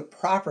as the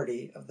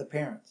property of the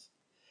parents.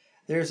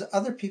 There's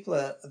other people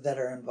that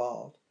are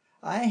involved.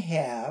 I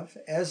have,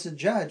 as a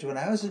judge, when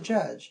I was a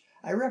judge,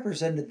 I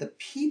represented the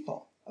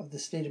people of the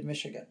state of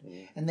Michigan,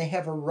 and they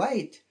have a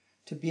right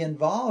to be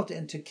involved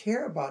and to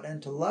care about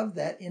and to love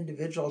that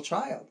individual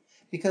child,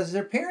 because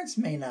their parents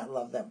may not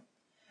love them,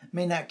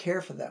 may not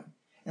care for them.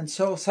 And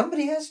so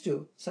somebody has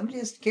to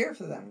care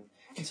for them.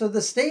 And so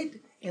the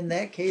state, in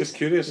that case, just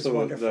curious is though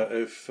wonderful. that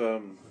if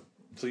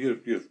so you're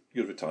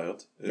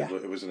retired.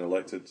 It was an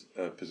elected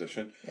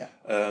position. Yeah.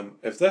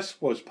 If this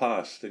was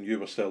passed and you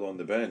were still on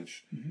the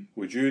bench,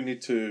 would you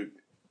need to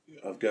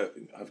have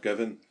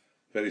given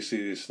very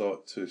serious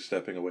thought to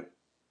stepping away?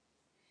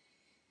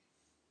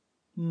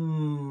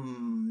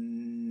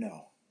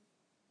 No,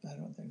 I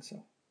don't think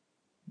so.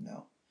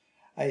 No,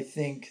 I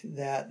think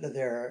that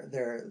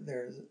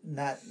there's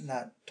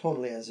not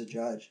totally as a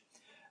judge.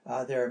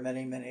 There are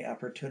many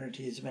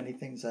opportunities, many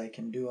things I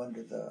can do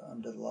under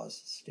the laws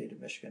of the state of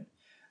Michigan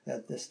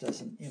that this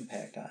doesn't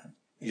impact on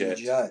as a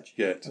judge.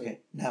 Yet. Okay.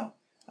 Now,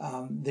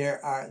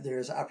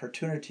 there's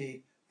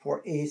opportunity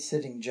for a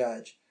sitting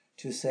judge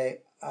to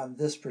say, on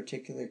this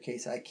particular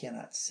case, I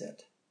cannot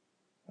sit.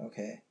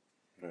 Okay.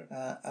 Right.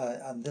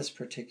 On this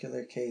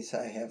particular case,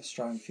 I have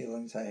strong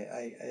feelings.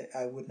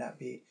 I would not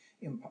be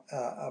an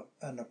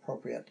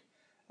appropriate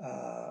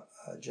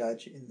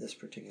judge in this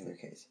particular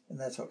case, and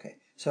that's okay.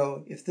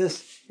 So if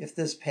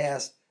this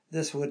passed,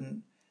 this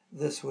wouldn't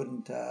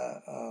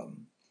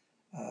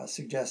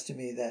suggest to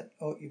me that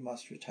you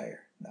must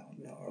retire. No,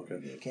 okay.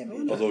 It can't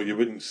be. Although you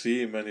wouldn't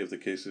see many of the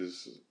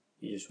cases.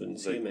 You just wouldn't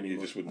see them anymore. You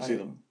just wouldn't see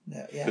them.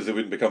 Yeah. Because they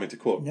wouldn't be coming to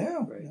court.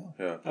 No. Right. No.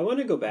 Yeah. I want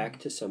to go back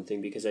to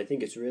something because I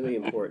think it's really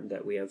important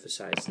that we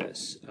emphasize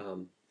this,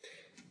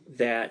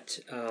 that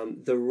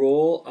the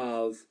role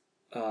of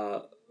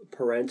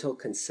parental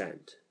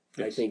consent,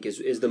 I think,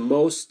 is the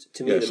most,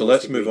 to me, the so most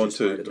let's move on egregious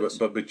part to, of this.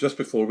 but just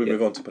before we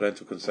move on to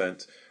parental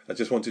consent, I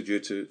just wanted you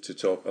to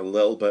talk a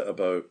little bit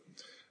about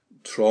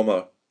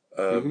trauma.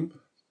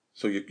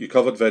 So you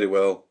covered very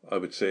well, I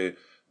would say,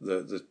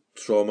 the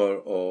trauma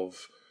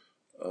of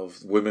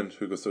women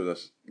who go through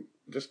this.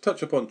 Just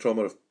touch upon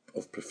trauma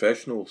of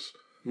professionals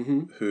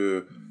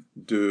who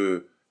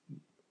do.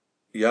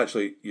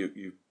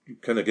 You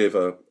kind of gave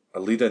a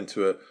lead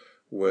into it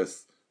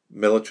with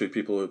military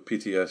people with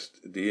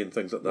PTSD and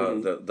things like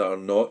that that are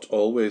not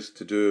always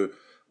to do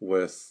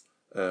with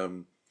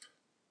the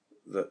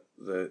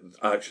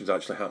actions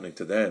actually happening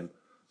to them.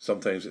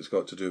 Sometimes it's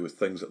got to do with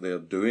things that they're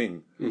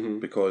doing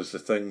because the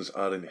things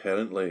are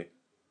inherently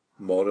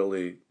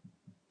morally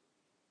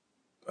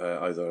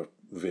either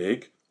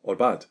vague or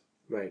bad.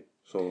 Right.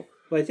 So,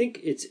 well, I think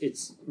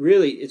it's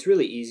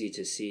really easy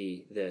to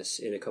see this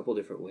in a couple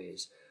different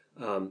ways.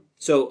 I'm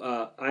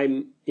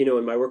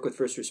in my work with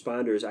first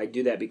responders, I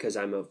do that because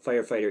I'm a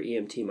firefighter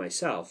EMT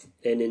myself,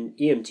 and in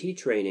EMT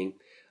training,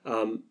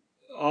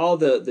 all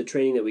the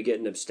training that we get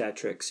in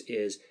obstetrics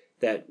is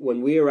that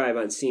when we arrive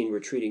on scene, we're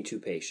treating two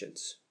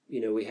patients.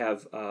 We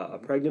have a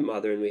pregnant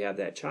mother and we have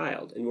that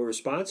child, and we're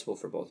responsible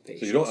for both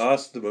patients. So you don't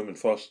ask the woman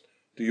first,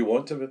 do you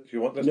want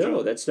this child?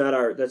 No, that's not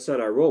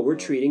our role. We're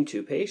treating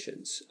two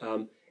patients.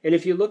 And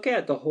if you look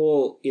at the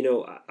whole,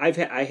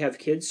 I have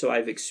kids, so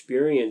I've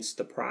experienced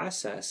the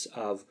process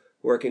of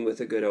working with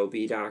a good OB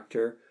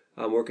doctor,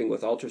 working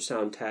with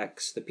ultrasound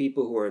techs, the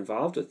people who are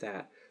involved with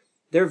that.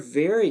 They're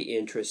very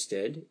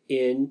interested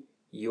in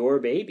your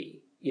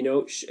baby.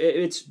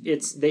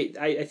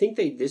 I think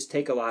they just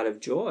take a lot of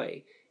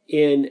joy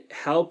in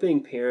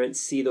helping parents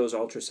see those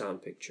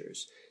ultrasound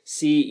pictures,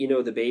 see,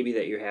 the baby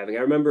that you're having.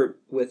 I remember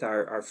with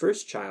our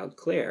first child,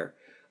 Claire,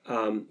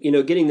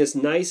 getting this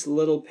nice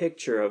little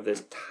picture of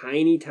this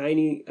tiny,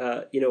 tiny,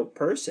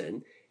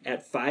 person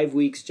at 5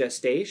 weeks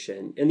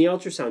gestation. And the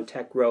ultrasound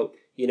tech wrote,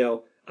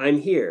 I'm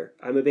here,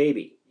 I'm a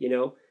baby,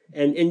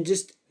 and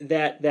just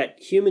that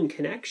human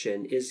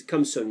connection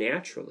comes so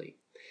naturally.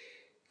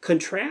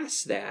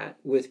 Contrast that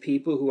with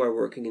people who are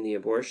working in the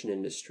abortion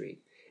industry.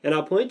 And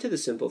I'll point to the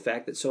simple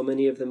fact that so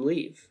many of them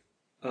leave.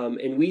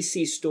 And we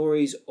see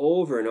stories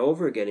over and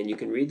over again, and you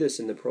can read this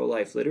in the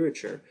pro-life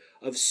literature,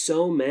 of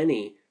so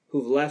many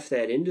who've left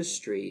that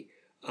industry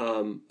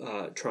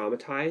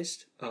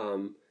traumatized,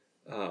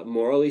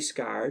 morally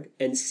scarred,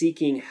 and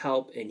seeking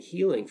help and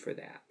healing for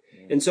that.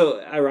 And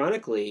so,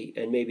 ironically,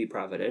 and maybe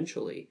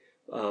providentially,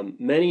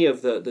 many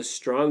of the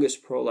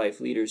strongest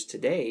pro-life leaders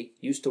today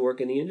used to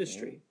work in the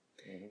industry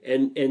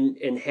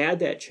and had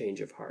that change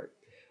of heart.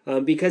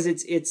 Because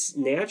it's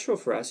natural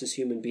for us as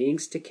human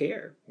beings to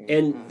care.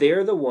 And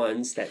they're the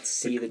ones that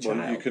see the child.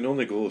 Well, you can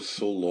only go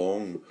so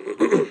long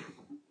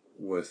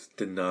with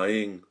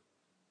denying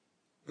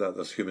that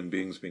there's human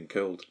beings being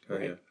killed.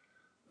 Right.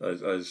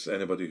 As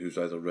anybody who's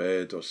either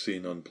read or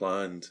seen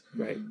Unplanned,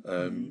 Right.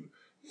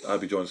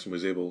 Abby Johnson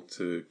was able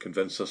to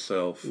convince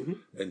herself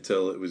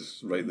until it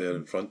was right there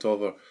in front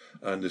of her.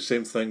 And the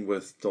same thing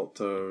with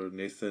Dr.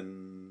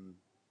 Nathan...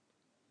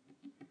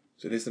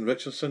 Is it Nathan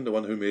Richardson, the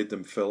one who made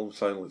them film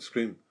Silent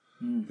Scream,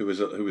 who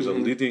was a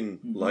leading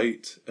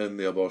light in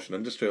the abortion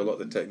industry, a lot of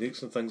the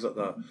techniques and things like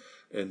that,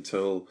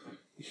 until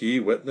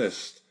he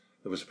witnessed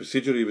there was a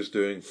procedure he was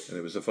doing, and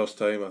it was the first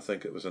time, I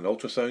think it was an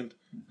ultrasound,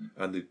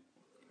 and the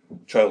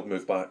child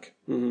moved back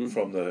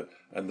from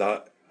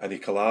and he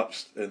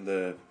collapsed in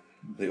the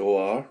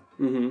OR,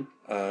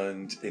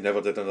 and he never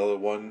did another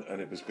one,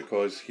 and it was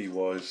because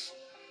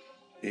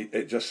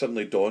it just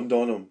suddenly dawned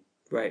on him.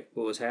 Right,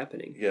 what was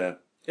happening. Yeah.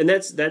 And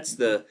that's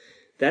the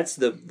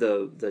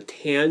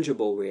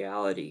tangible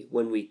reality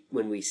when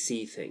we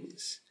see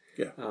things.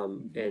 Yeah.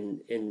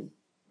 And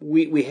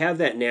we have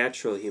that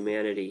natural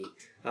humanity.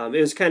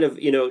 It was kind of,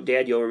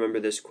 Dad, you'll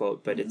remember this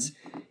quote, but it's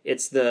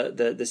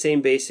the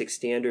same basic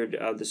standard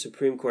of the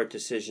Supreme Court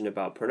decision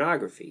about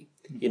pornography.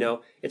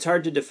 It's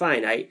hard to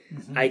define.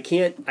 I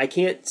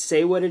can't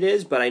say what it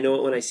is, but I know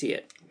it when I see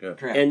it. Yeah.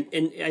 Correct.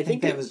 And I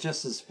think that was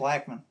Justice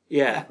Blackmun.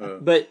 Yeah,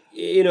 but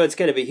it's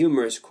kind of a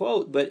humorous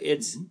quote, but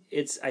it's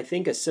I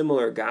think a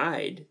similar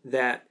guide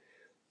that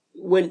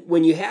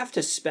when you have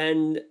to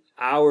spend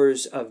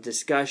hours of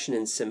discussion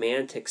and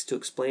semantics to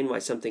explain why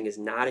something is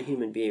not a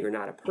human being or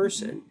not a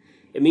person,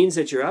 it means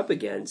that you're up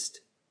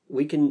against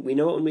we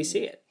know it when we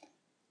see it.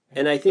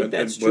 And I think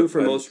that's true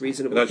for most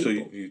reasonable people.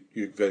 And actually,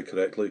 you very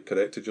correctly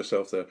corrected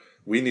yourself there.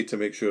 We need to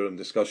make sure in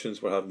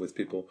discussions we're having with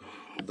people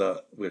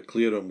that we're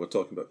clear on we're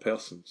talking about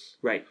persons.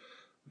 Right.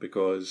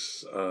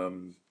 Because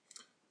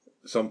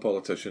some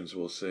politicians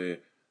will say,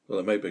 well,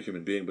 it might be a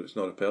human being, but it's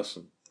not a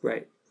person.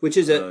 Right. Which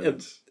is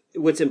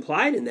what's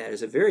implied in that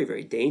is a very,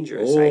 very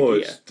dangerous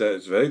idea.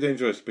 It's very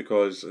dangerous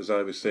because, as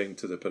I was saying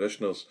to the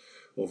parishioners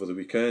over the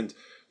weekend,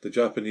 the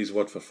Japanese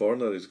word for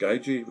foreigner is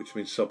gaiji, which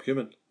means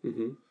subhuman.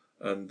 Mm-hmm.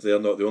 And they're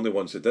not the only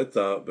ones who did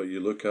that, but you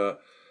look at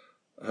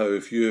how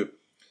if you...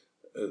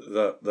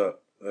 that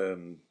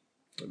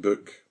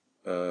book,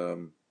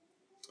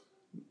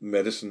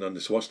 Medicine and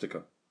the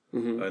Swastika,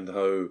 and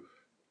how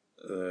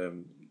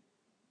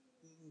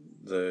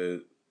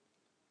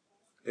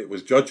it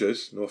was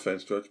judges, no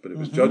offence, Judge, but it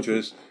was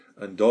judges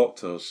and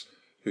doctors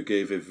who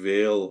gave a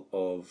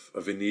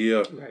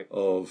veneer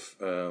of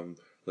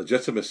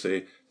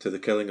legitimacy to the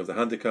killing of the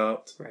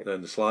handicapped,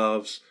 then the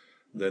Slavs,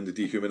 then the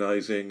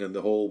dehumanizing, and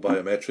the whole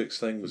biometrics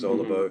thing was all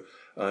about.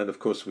 And of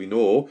course, we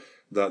know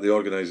that the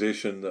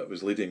organisation that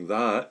was leading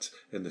that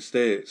in the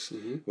States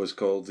was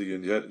called the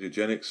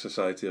Eugenics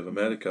Society of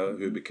America,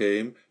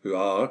 who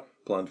are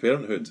Planned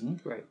Parenthood,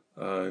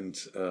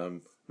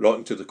 and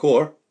rotten to the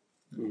core,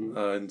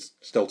 and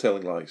still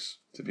telling lies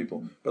to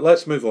people. But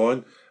let's move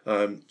on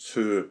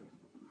to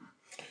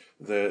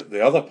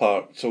the other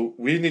part. So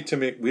we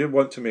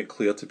want to make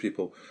clear to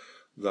people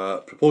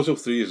that Proposal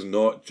 3 is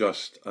not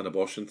just an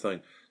abortion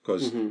thing,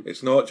 because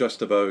it's not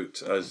just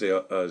about, as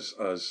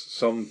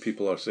some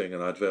people are saying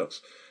in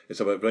adverts, it's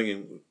about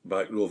bringing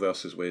back Roe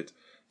versus Wade.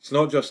 It's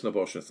not just an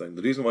abortion thing.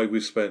 The reason why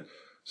we've spent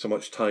so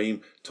much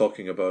time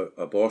talking about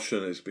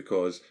abortion is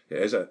because it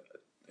is a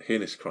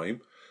heinous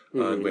crime,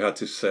 and we had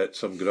to set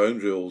some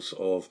ground rules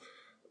of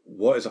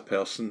what is a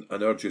person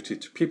and our duty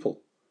to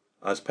people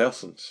as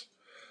persons.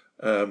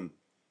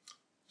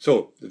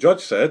 So the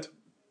judge said,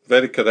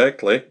 very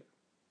correctly,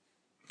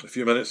 a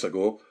few minutes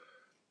ago,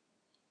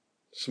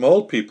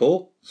 small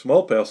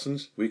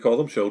persons, we call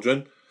them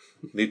children,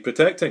 need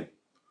protecting.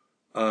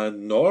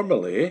 And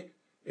normally,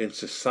 in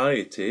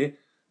society,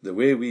 the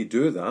way we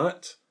do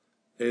that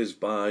is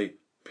by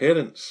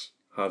parents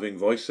having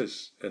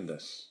voices in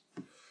this.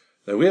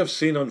 Now, we have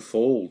seen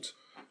unfold,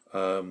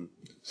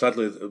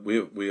 sadly,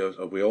 we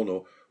all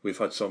know, we've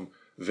had some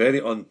very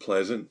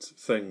unpleasant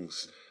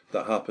things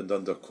that happened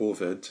under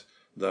COVID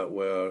that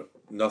were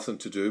nothing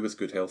to do with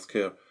good health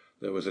care.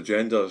 There was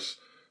agendas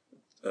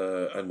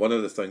and one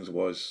of the things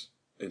was,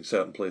 in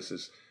certain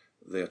places,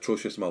 the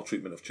atrocious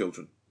maltreatment of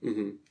children,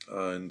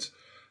 and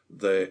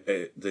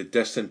the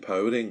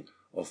disempowering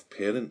of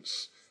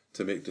parents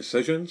to make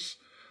decisions.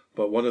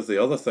 But one of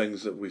the other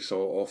things that we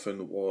saw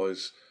often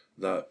was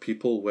that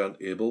people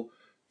weren't able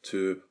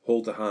to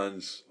hold the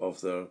hands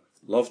of their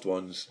loved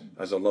ones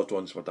as their loved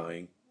ones were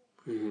dying.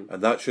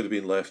 And that should have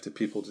been left to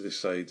people to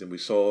decide. And we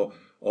saw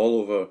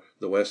all over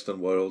the Western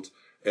world,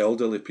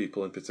 elderly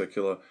people in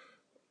particular,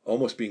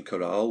 almost being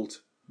corralled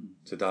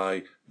to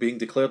die, being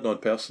declared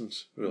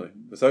non-persons, really.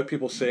 Without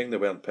people saying they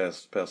weren't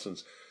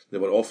persons, they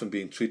were often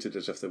being treated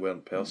as if they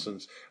weren't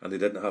persons, and they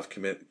didn't have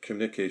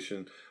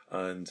communication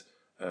and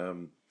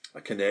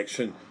a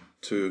connection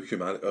to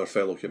our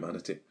fellow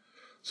humanity.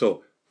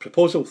 So,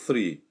 Proposal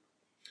 3,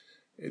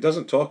 it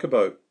doesn't talk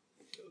about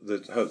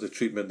how the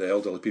treatment the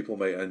elderly people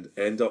might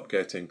end up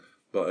getting,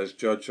 but as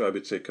Judge, I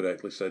would say,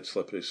 correctly said,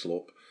 slippery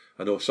slope.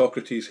 I know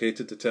Socrates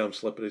hated the term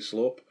slippery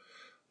slope,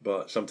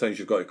 but sometimes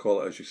you've got to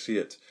call it as you see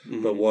it.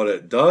 But what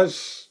it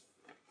does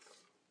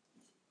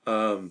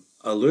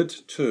allude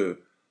to,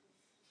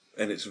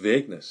 in its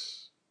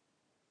vagueness,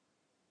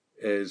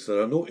 is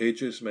there are no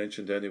ages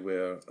mentioned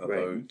anywhere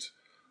about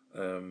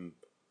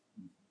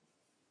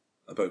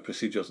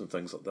procedures and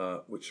things like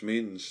that, which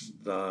means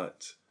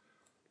that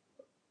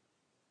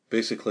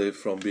basically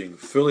from being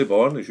fully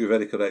born, as you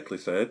very correctly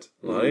said,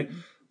 right?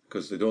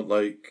 Because they don't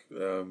like,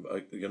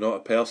 you're not a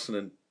person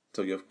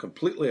until you're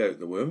completely out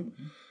the womb.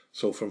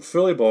 So from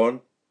fully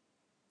born,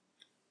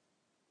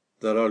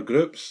 there are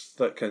groups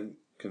that can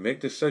make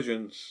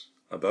decisions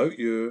about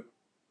you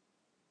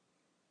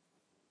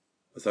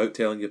without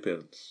telling your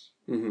parents.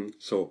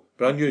 So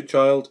brand new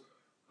child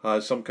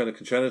has some kind of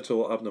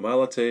congenital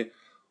abnormality,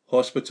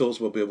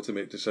 hospitals will be able to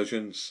make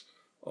decisions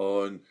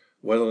on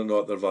whether or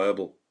not they're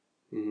viable.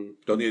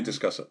 Don't need to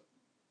discuss it.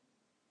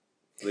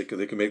 They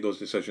can make those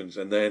decisions,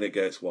 and then it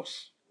gets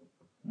worse.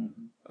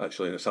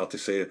 Actually, and it's hard to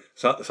say.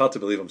 It's hard to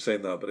believe I'm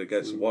saying that, but it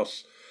gets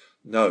worse.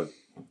 Now,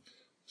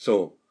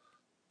 so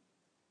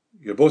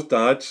you're both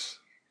dads.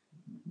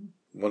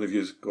 One of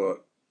you's got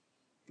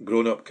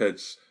grown-up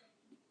kids,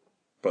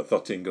 but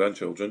 13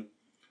 grandchildren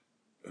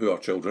who are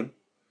children.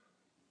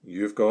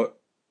 You've got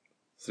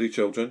 3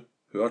 children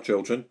who are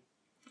children.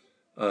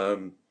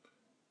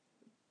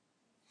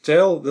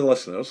 Tell the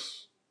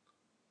listeners,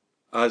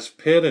 as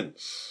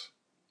parents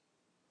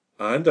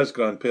and as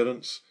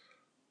grandparents,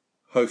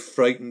 how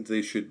frightened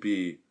they should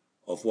be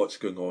of what's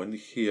going on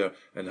here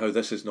and how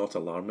this is not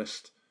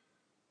alarmist,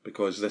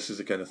 because this is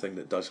the kind of thing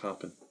that does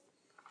happen.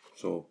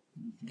 So,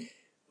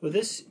 well,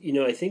 this,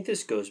 I think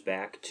this goes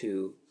back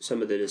to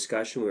some of the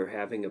discussion we were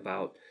having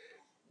about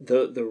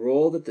the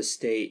role that the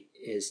state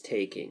is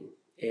taking.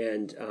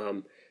 And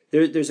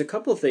there's a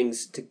couple of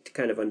things to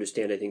kind of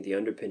understand, I think, the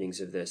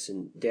underpinnings of this.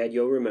 And Dad,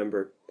 you'll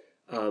remember,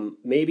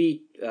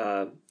 maybe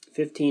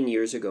 15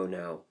 years ago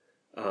now,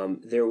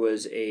 there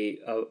was a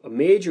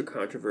major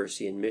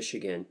controversy in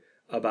Michigan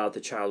about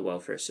the child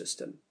welfare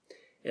system.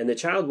 And the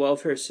child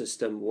welfare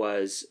system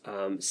was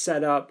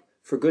set up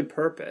for good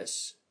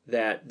purpose,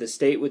 that the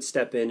state would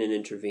step in and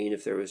intervene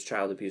if there was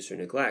child abuse or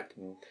neglect.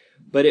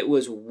 But it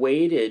was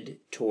weighted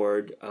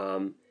toward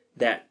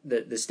that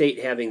the state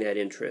having that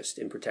interest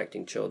in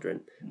protecting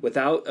children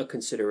without a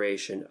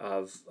consideration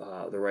of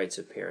the rights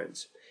of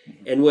parents.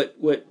 And what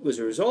was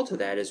a result of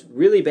that is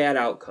really bad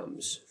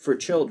outcomes for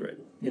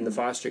children in the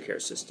foster care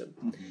system.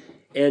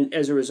 And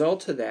as a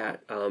result of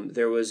that,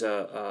 there was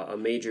a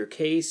major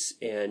case,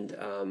 and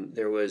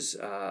there was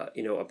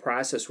a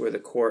process where the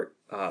court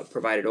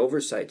provided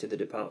oversight to the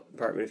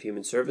Department of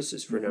Human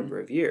Services for a number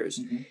of years.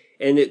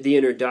 And the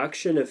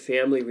introduction of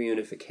family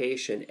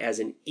reunification as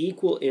an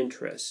equal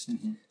interest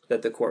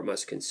that the court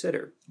must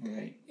consider.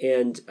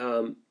 And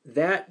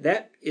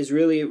that is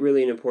really,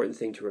 really an important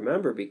thing to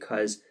remember,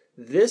 because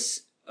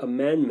this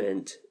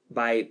amendment,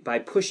 by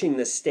pushing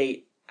the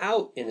state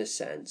out in a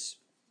sense,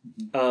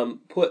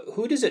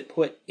 who does it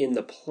put in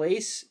the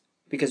place?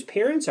 Because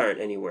parents aren't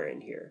anywhere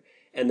in here,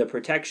 and the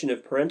protection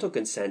of parental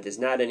consent is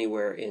not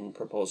anywhere in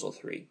Proposal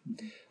 3.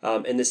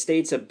 And the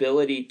state's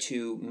ability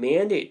to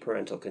mandate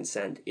parental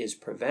consent is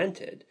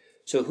prevented.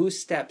 So who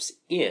steps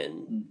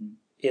in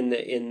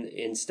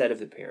instead of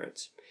the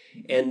parents?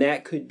 And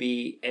that could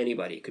be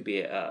anybody. It could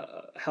be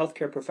a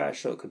healthcare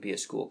professional. It could be a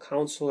school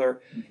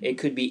counselor. It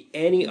could be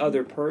any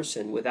other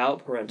person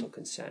without parental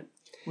consent.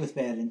 With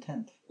bad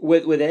intent.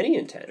 With any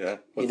intent. Yeah,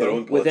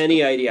 with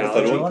any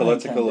ideology. With their own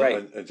political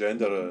Right.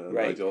 agenda and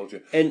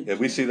ideology. And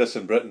we see this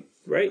in Britain.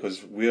 Right. Because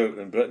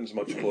Britain's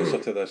much closer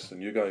to this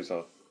than you guys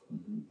are.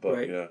 But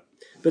right. yeah.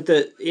 But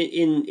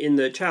in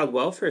the child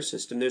welfare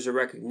system, there's a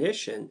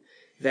recognition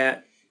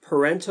that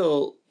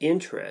parental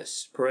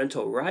interests,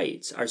 parental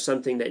rights, are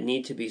something that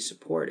need to be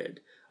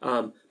supported.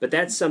 But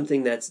that's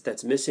something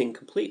that's missing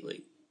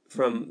completely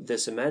from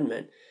this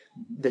amendment.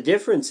 The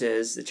difference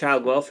is the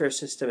child welfare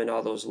system and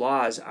all those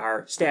laws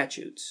are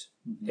statutes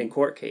and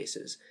court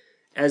cases.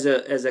 As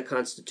a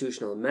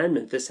constitutional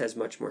amendment, this has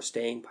much more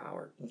staying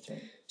power.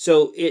 Okay.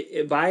 So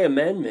it by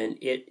amendment,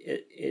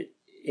 it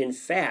in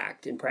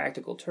fact, in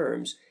practical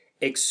terms,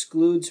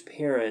 excludes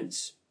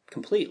parents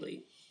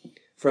completely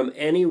from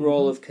any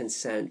role of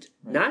consent,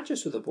 not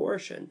just with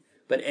abortion,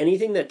 but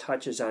anything that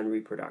touches on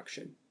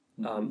reproduction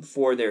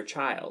for their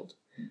child.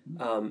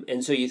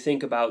 And so you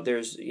think about,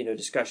 there's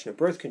discussion of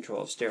birth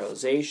control, of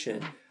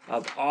sterilization,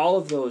 of all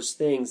of those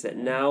things that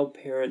now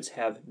parents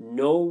have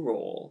no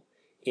role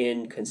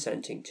in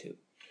consenting to.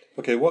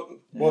 Okay,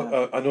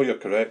 I know you're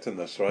correct in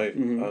this, right?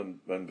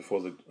 And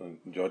before the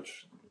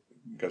judge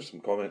gives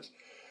some comments,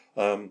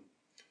 but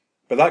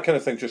that kind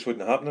of thing just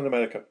wouldn't happen in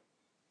America.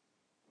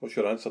 What's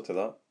your answer to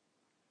that?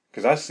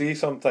 Because I see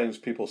sometimes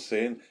people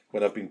saying,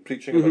 when I've been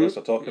preaching about this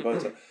or talking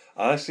about it,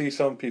 I see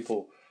some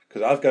people,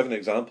 because I've given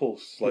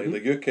examples, like in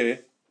the UK,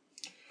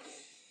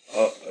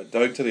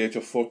 down to the age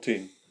of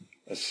 14,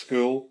 a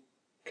school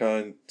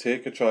can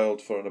take a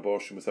child for an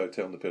abortion without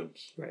telling the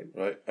parents.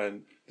 Right?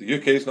 And the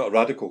UK is not a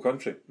radical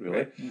country,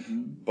 really,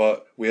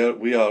 but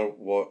we are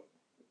what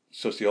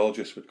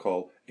sociologists would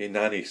call a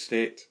nanny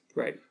state.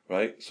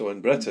 Right? So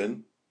in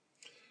Britain,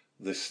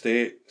 the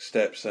state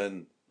steps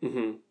in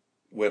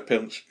where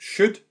parents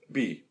should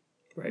be.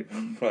 Right.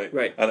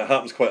 And it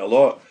happens quite a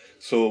lot.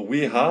 So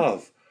we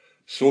have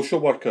social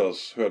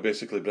workers who are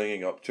basically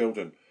bringing up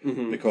children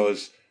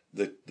because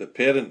the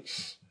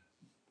parents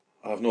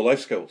have no life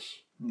skills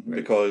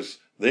because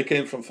they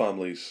came from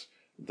families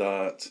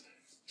that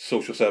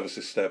social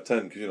services stepped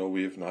in, because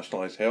we've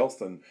nationalised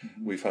health and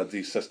we've had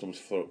these systems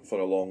for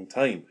a long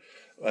time.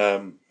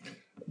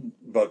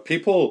 But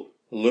people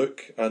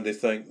look and they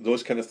think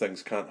those kind of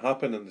things can't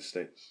happen in the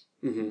States.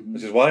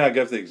 Which is why I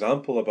give the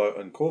example about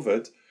in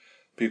COVID,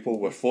 people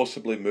were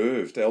forcibly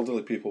moved,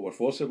 elderly people were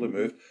forcibly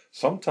moved,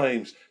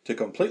 sometimes to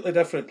completely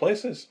different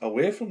places,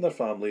 away from their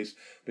families,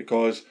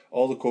 because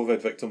all the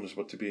COVID victims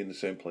were to be in the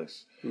same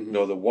place.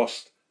 The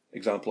worst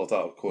example of that,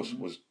 of course,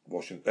 was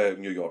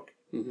New York.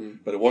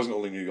 But it wasn't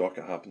only New York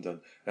it happened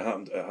in. It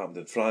happened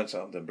in France, it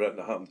happened in Britain,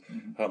 it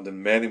happened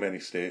in many, many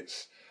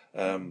states.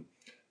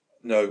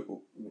 Now,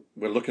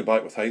 we're looking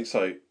back with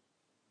hindsight,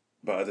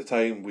 but at the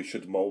time we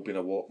should have all been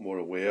a lot more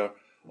aware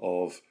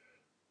of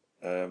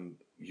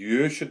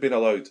you should have been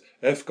allowed,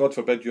 if God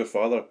forbid your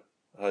father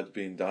had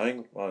been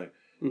dying,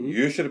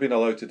 you should have been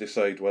allowed to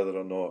decide whether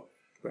or not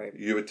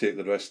you would take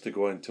the risk to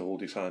go in to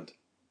hold his hand.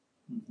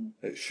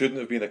 It shouldn't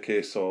have been a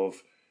case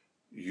of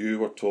you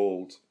were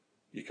told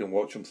you can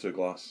watch him through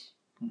glass.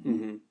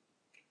 And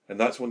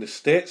that's when the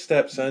state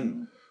steps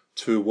in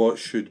to what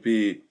should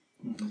be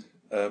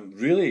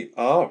really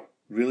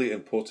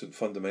important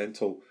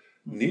fundamental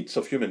needs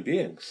of human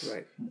beings.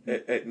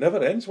 It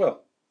never ends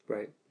well.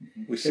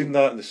 We've seen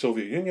that in the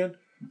Soviet Union.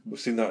 We've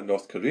seen that in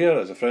North Korea.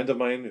 As a friend of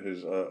mine,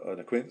 who's an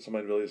acquaintance of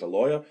mine, really is a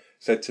lawyer,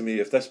 said to me,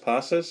 if this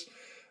passes,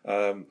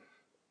 to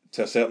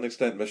a certain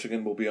extent,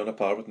 Michigan will be on a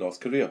par with North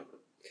Korea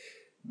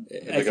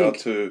in regard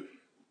to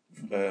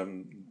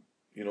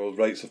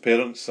rights of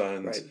parents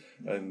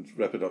and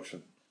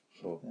reproduction.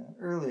 So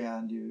early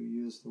on, you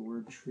used the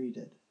word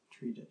treated,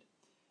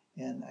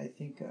 and I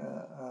think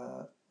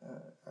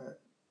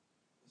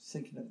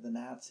thinking of the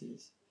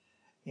Nazis,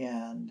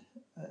 and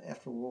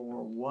after World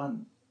War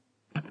One,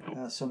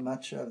 so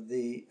much of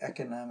the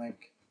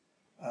economic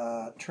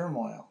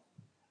turmoil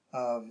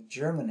of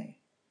Germany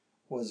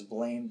was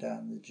blamed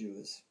on the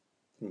Jews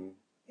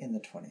in the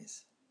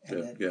 20s,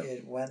 and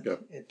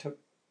it took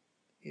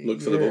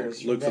look for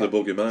the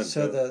bogeyman.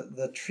 So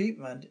the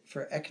treatment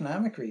for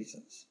economic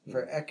reasons,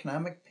 for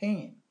economic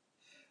pain,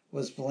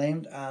 was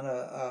blamed on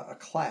a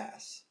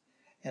class,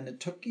 and it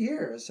took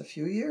a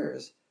few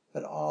years,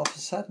 but all of a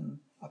sudden,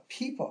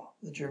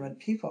 the German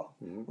people,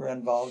 were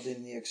involved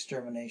in the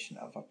extermination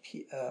of a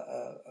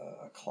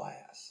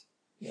class,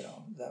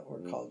 that were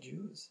called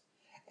Jews,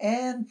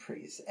 and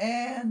priests,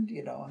 and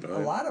a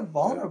lot of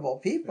vulnerable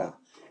people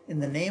in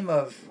the name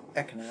of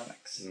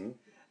economics,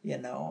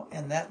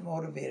 and that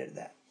motivated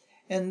that.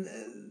 And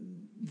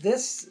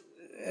this,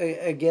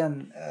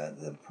 again,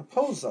 the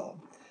proposal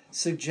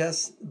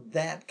suggests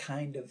that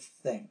kind of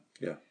thing.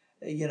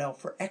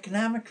 For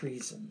economic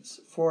reasons,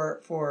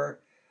 for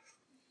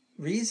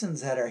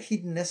reasons that are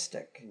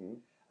hedonistic,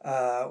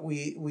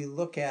 we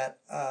look at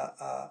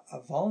a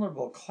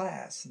vulnerable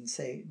class and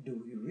say,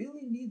 do we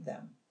really need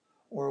them,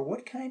 or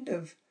what kind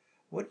of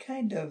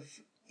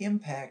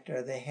impact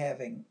are they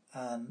having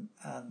on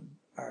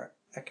our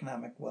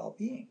economic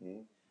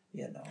well-being?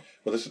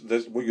 Well,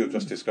 this what you're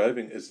just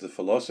describing is the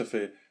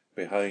philosophy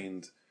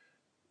behind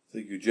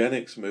the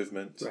eugenics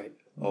movement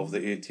of the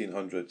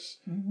 1800s,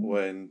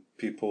 when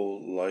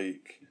people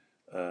like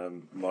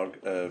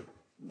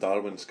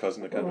Darwin's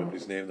cousin, I can't remember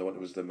his name, the one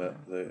who was the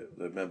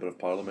member of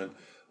Parliament,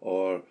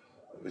 or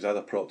it was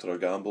either Procter or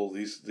Gamble.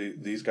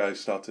 These guys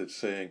started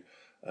saying,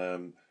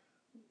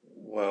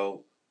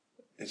 well,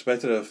 it's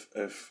better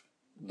if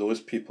those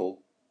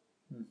people,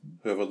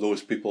 whoever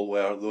those people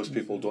were, those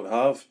people don't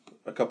have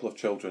a couple of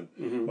children.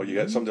 Or you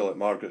get somebody like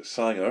Margaret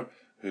Sanger,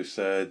 who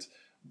said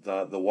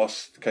that the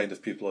worst kind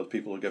of people are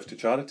people who give to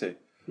charity,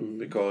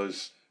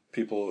 because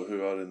people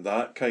who are in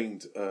that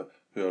kind,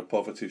 who are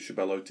poverty, should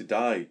be allowed to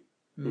die.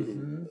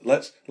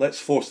 Let's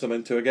force them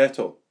into a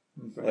ghetto.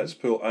 Let's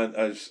pull, and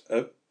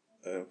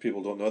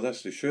people don't know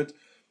this, they should.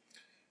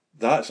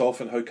 That's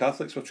often how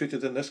Catholics were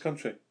treated in this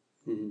country.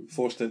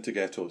 Forced into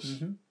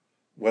ghettos,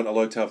 weren't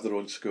allowed to have their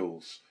own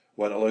schools,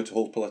 weren't allowed to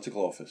hold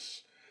political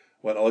office,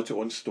 weren't allowed to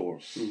own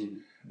stores.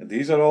 And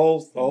these are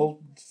all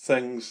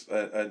things,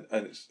 and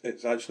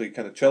it's actually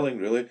kind of chilling,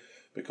 really,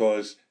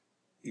 because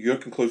your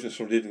conclusions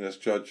from reading this,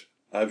 Judge,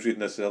 I was reading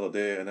this the other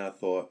day and I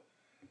thought,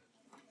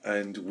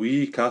 and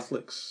we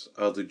Catholics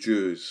are the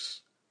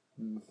Jews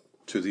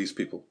to these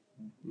people.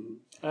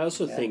 I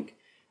also think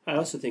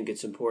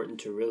it's important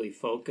to really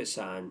focus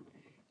on,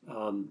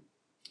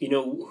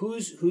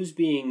 who's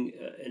being,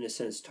 in a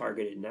sense,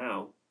 targeted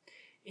now.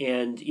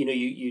 And,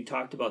 you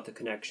talked about the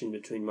connection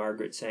between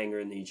Margaret Sanger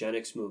and the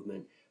eugenics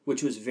movement,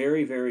 which was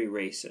very, very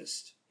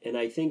racist. And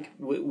I think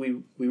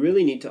we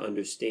really need to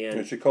understand.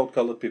 And she called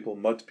coloured people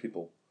mud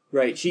people.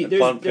 Right.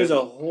 There's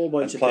a whole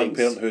bunch of Planned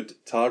things. Parenthood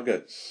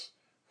targets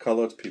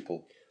coloured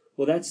people.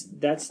 Well, that's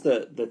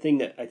the thing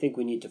that I think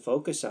we need to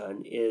focus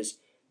on is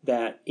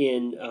that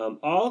in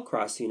all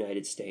across the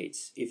United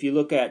States, if you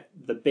look at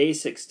the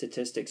basic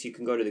statistics, you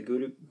can go to the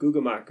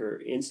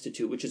Guttmacher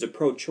Institute, which is a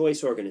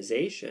pro-choice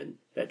organization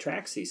that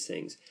tracks these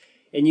things,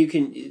 and you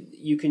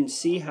can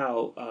see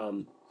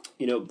how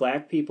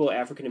Black people,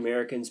 African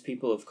Americans,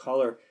 people of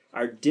color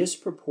are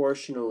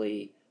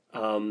disproportionately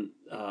the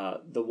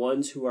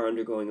ones who are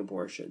undergoing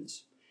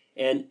abortions,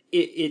 and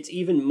it's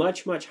even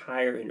much, much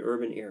higher in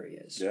urban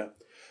areas. Yeah,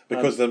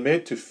 because they're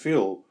made to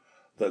feel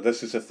that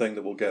this is a thing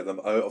that will get them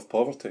out of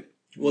poverty.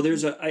 Well,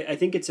 I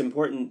think it's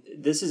important.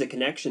 This is a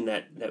connection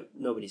that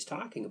nobody's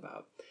talking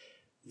about.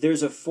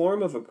 There's a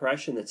form of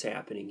oppression that's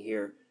happening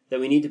here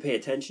that we need to pay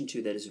attention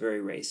to that is very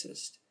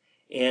racist.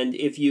 And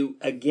if you,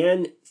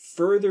 again,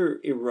 further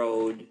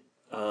erode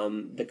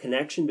the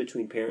connection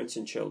between parents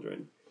and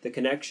children, the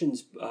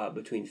connections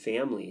between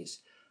families,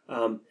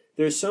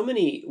 there's so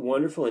many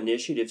wonderful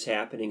initiatives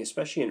happening,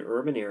 especially in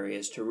urban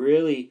areas, to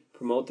really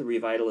promote the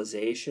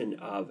revitalization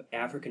of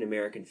African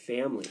American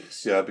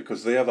families. Yeah,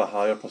 because they have a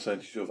higher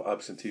percentage of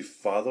absentee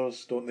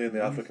fathers, don't they, in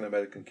the African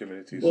American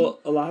communities? Well,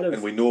 a lot of...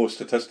 And we know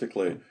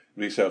statistically,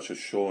 research has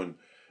shown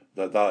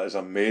that is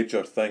a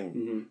major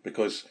thing,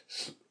 because,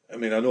 I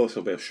mean, I know this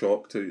will be a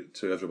shock to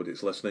everybody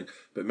that's listening,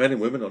 but men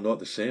and women are not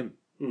the same.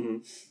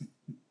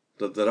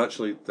 They're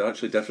actually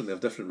different. They have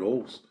different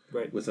roles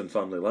within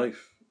family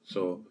life.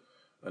 So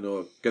I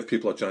know, give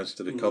people a chance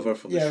to recover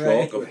from the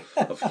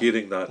shock of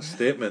hearing that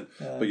statement.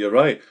 But you're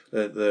right.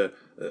 I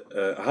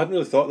hadn't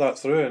really thought that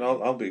through, and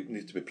I'll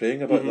need to be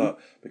praying about that,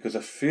 because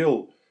I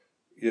feel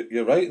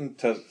you're right, and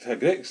to a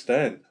great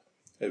extent,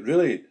 it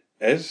really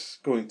is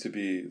going to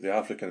be the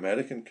African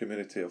American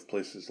community of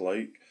places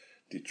like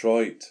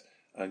Detroit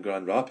and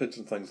Grand Rapids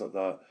and things like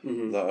that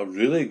that are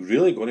really,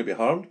 really going to be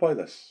harmed by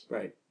this.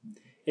 Right.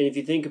 And if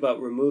you think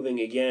about removing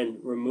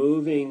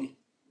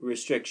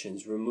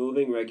restrictions,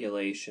 removing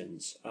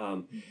regulations,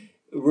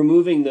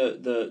 removing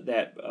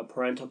that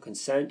parental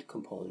consent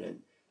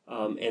component,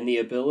 and the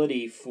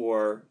ability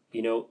for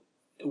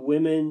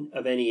women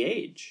of any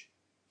age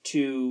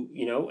to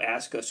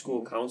ask a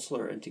school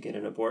counselor and to get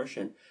an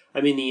abortion. I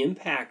mean, the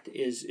impact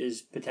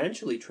is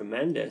potentially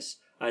tremendous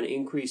on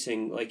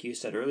increasing, like you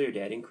said earlier,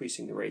 Dad,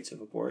 increasing the rates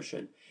of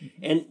abortion.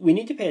 And we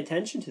need to pay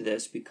attention to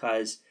this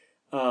because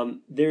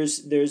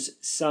there's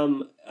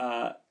some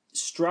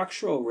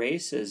structural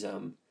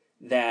racism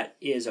that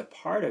is a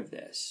part of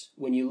this.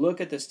 When you look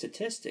at the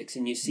statistics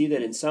and you see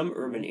that in some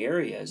urban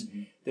areas,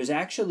 there's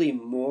actually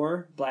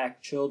more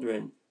Black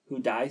children who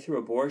die through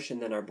abortion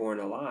than are born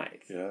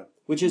alive,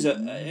 which is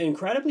an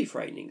incredibly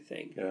frightening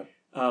thing.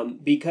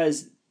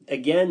 Because,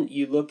 again,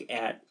 you look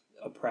at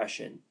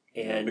oppression.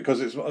 And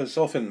because it's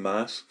often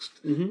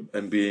masked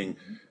in being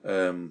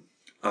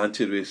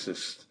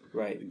anti-racist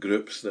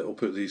groups that will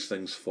put these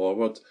things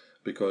forward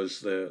because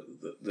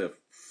they're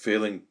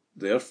failing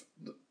they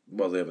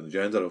have an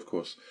agenda, of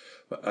course.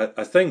 But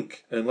I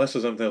think, unless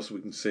there's anything else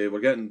we can say, we're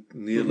getting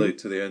nearly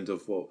to the end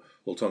of what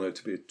will turn out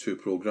to be 2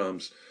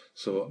 programmes.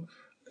 So,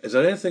 is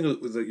there anything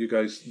that you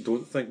guys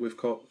don't think we've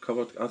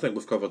covered? I think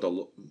we've covered a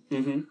lot.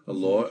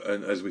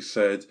 And as we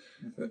said,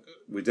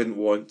 we didn't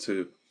want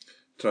to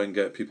try and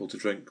get people to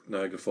drink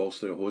Niagara Falls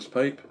through a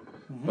hosepipe.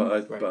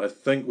 But I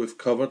think we've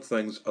covered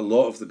things, a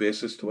lot of the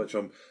basis, to which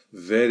I'm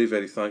very,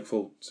 very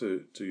thankful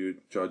to you,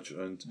 Judge,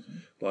 and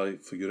Larry,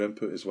 for your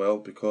input as well,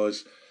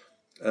 because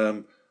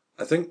I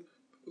think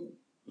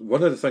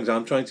one of the things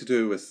I'm trying to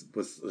do with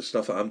the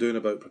stuff that I'm doing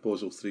about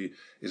Proposal 3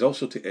 is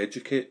also to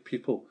educate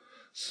people,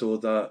 so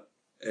that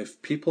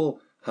if people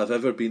have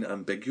ever been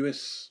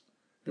ambiguous,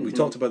 and we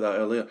talked about that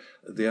earlier,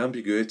 the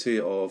ambiguity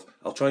of,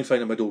 I'll try and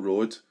find a middle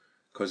road,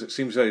 because it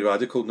seems very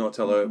radical not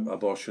to allow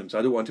abortions.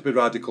 I don't want to be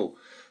radical,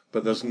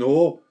 but there's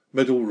no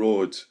middle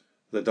road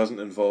that doesn't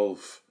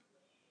involve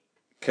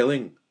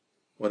killing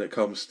when it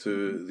comes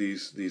to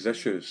these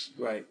issues.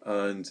 Right.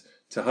 And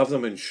to have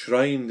them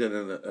enshrined in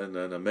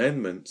an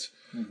amendment,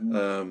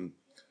 I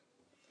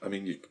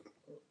mean,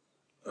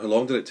 how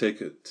long did it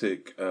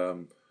take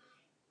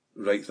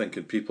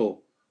right-thinking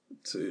people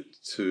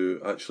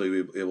to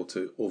actually be able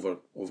to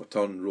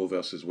overturn Roe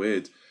versus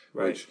Wade,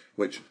 which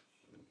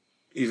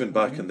even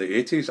back in the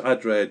 80s,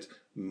 I'd read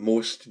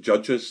most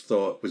judges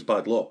thought was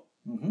bad law.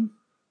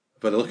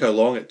 But look how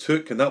long it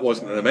took, and that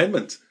wasn't an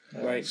amendment.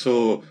 Right.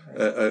 So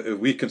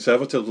we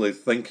conservatively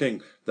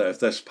thinking that if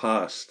this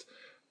passed,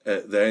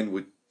 it then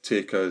would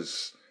take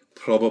us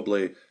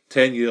probably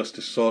 10 years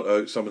to sort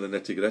out some of the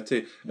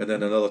nitty-gritty, and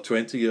then another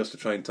 20 years to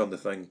try and turn the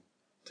thing,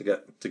 to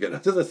get rid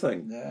of the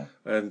thing. Yeah.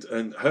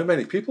 And how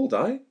many people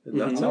die in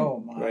that time?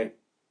 Oh, my. Right.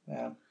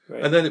 Yeah.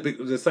 Right. And then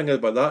the thing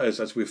about that is,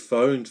 as we've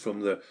found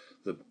from the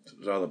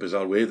rather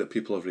bizarre way that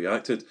people have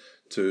reacted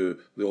to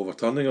the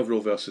overturning of Roe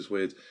versus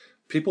Wade,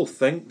 people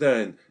think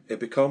then it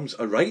becomes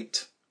a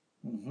right.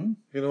 You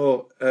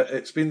know,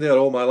 it's been there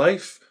all my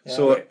life,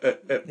 so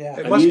it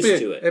I'm must used be.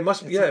 to it. It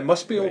must. It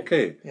must be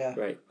okay. Yeah.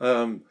 Right.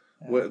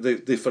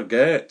 They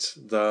forget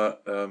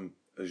that,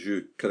 as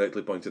you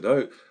correctly pointed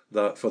out,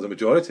 that for the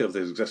majority of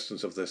the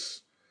existence of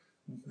this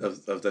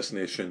of this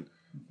nation,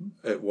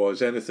 it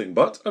was anything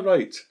but a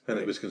right, and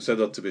it was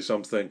considered to be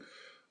something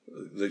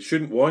that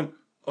shouldn't want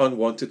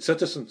unwanted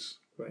citizens.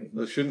 Right.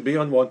 There shouldn't be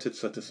unwanted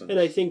citizens. And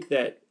I think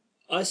that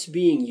us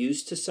being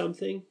used to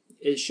something,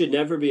 it should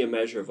never be a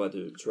measure of whether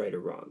it's right or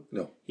wrong.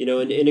 No. You know,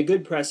 and a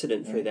good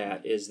precedent for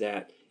that is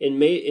that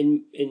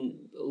in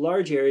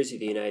large areas of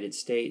the United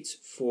States,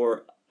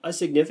 for a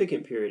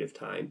significant period of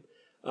time,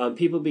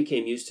 people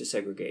became used to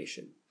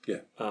segregation.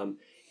 Yeah.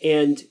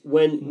 And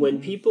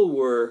when people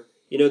were,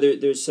 you know,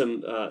 there's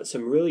some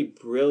really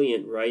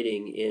brilliant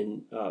writing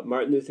in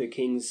Martin Luther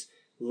King's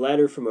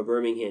letter from a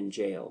Birmingham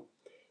jail.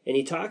 And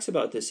he talks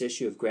about this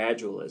issue of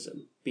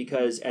gradualism,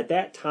 because at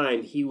that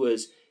time he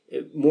was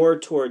more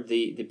toward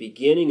the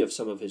beginning of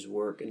some of his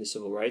work in the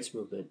civil rights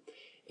movement.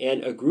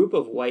 And a group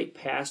of white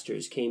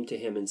pastors came to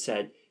him and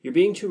said, "You're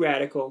being too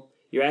radical.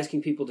 You're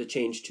asking people to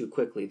change too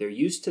quickly. They're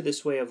used to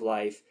this way of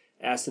life.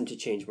 Ask them to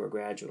change more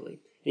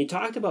gradually." And he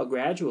talked about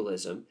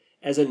gradualism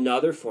as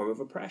another form of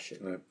oppression.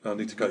 Right. I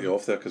need to cut you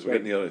off there because we're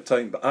getting near out of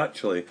time. But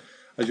actually,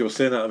 as you were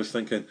saying that, I was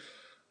thinking,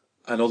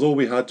 and although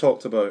we had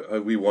talked about how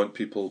we want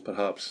people,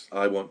 perhaps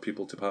I want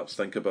people to perhaps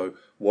think about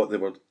what they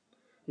were,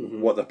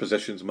 what their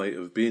positions might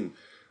have been.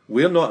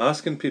 We're not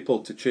asking people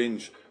to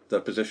change their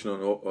position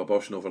on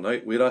abortion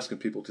overnight. We're asking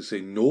people to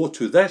say no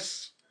to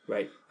this,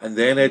 Right. and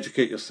then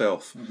educate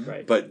yourself.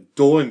 Right. But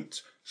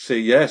don't say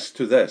yes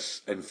to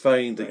this and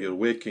find that you're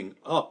waking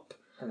up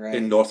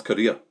in North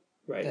Korea.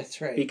 Right. That's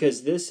right.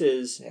 Because this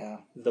is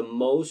Yeah. the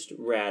most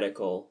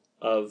radical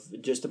of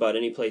just about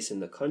any place in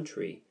the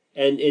country,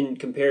 and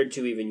compared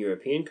to even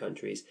European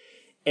countries.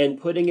 And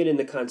putting it in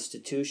the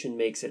Constitution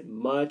makes it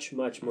much,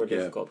 much more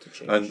difficult to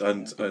change.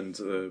 And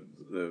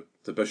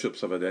the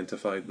bishops have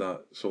identified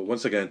that. So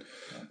once again,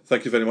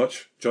 thank you very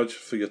much, Judge,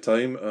 for your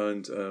time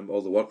and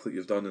all the work that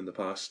you've done in the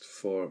past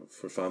for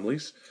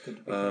families.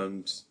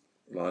 And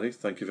Larry,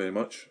 thank you very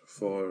much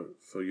for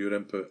your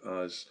input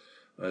as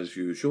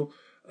usual.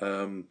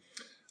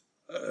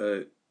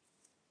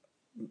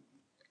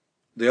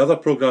 The other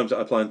programs that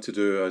I plan to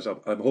do is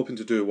I'm hoping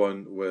to do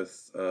one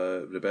with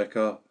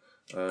Rebecca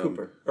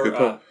Cooper.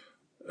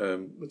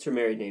 What's her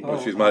married name?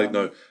 She's married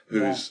now.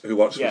 Who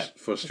works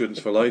for Students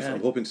for Life.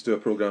 I'm hoping to do a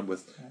program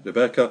with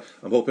Rebecca.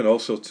 I'm hoping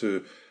also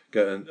to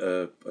get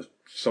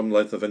some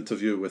length of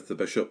interview with the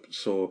bishop.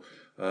 So,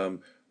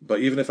 but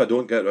even if I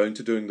don't get around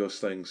to doing those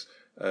things,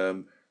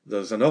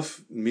 there's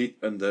enough meat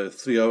in the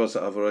 3 hours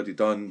that I've already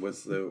done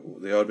with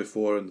the hour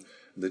before and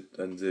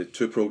the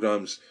two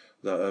programs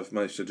that I've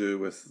managed to do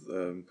with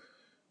the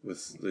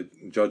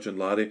Judge and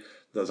Larry.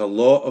 There's a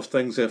lot of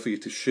things there for you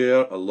to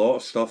share, a lot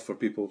of stuff for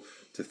people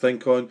to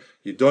think on.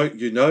 You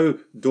now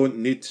don't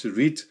need to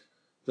read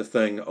the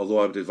thing, although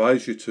I would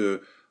advise you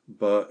to.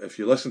 But if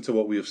you listen to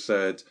what we have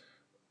said,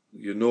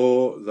 you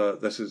know that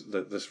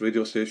this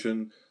radio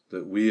station,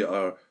 that we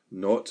are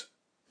not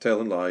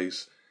telling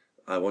lies.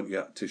 I want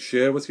you to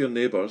share with your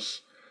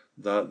neighbours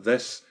that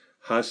this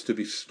has to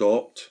be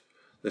stopped.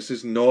 This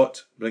is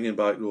not bringing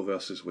back Roe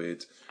versus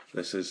Wade.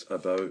 This is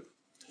about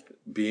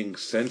being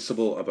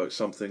sensible about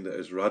something that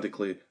is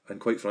radically and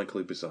quite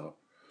frankly bizarre.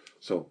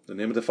 So, in the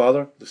name of the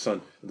Father, the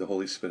Son, and the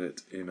Holy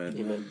Spirit. Amen.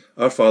 Amen.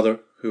 Our Father,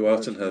 who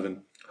art in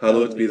heaven,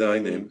 hallowed be thy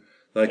name.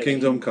 Thy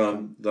kingdom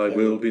come, thy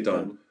will be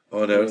done,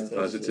 on earth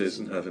as it is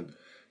in heaven.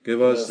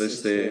 Give us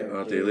this day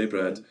our daily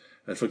bread,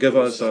 and forgive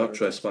us our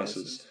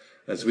trespasses,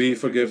 as we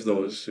forgive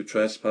those who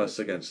trespass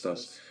against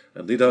us.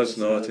 And lead us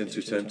not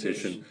into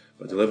temptation,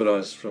 but deliver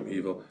us from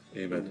evil.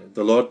 Amen.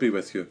 The Lord be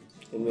with you.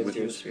 And with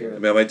your spirit.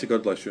 And may Almighty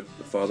God bless you,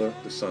 the Father,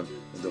 the Son,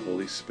 and the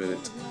Holy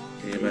Spirit.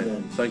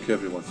 Amen. Thank you,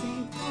 everyone.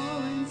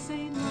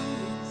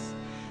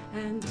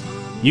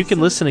 You can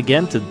listen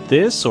again to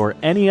this or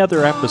any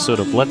other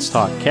episode of Let's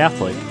Talk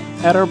Catholic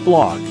at our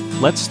blog,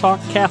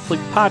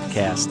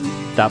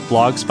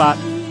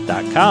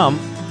 letstalkcatholicpodcast.blogspot.com,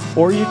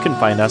 or you can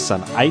find us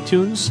on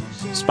iTunes,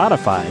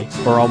 Spotify,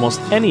 or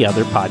almost any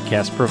other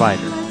podcast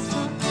provider.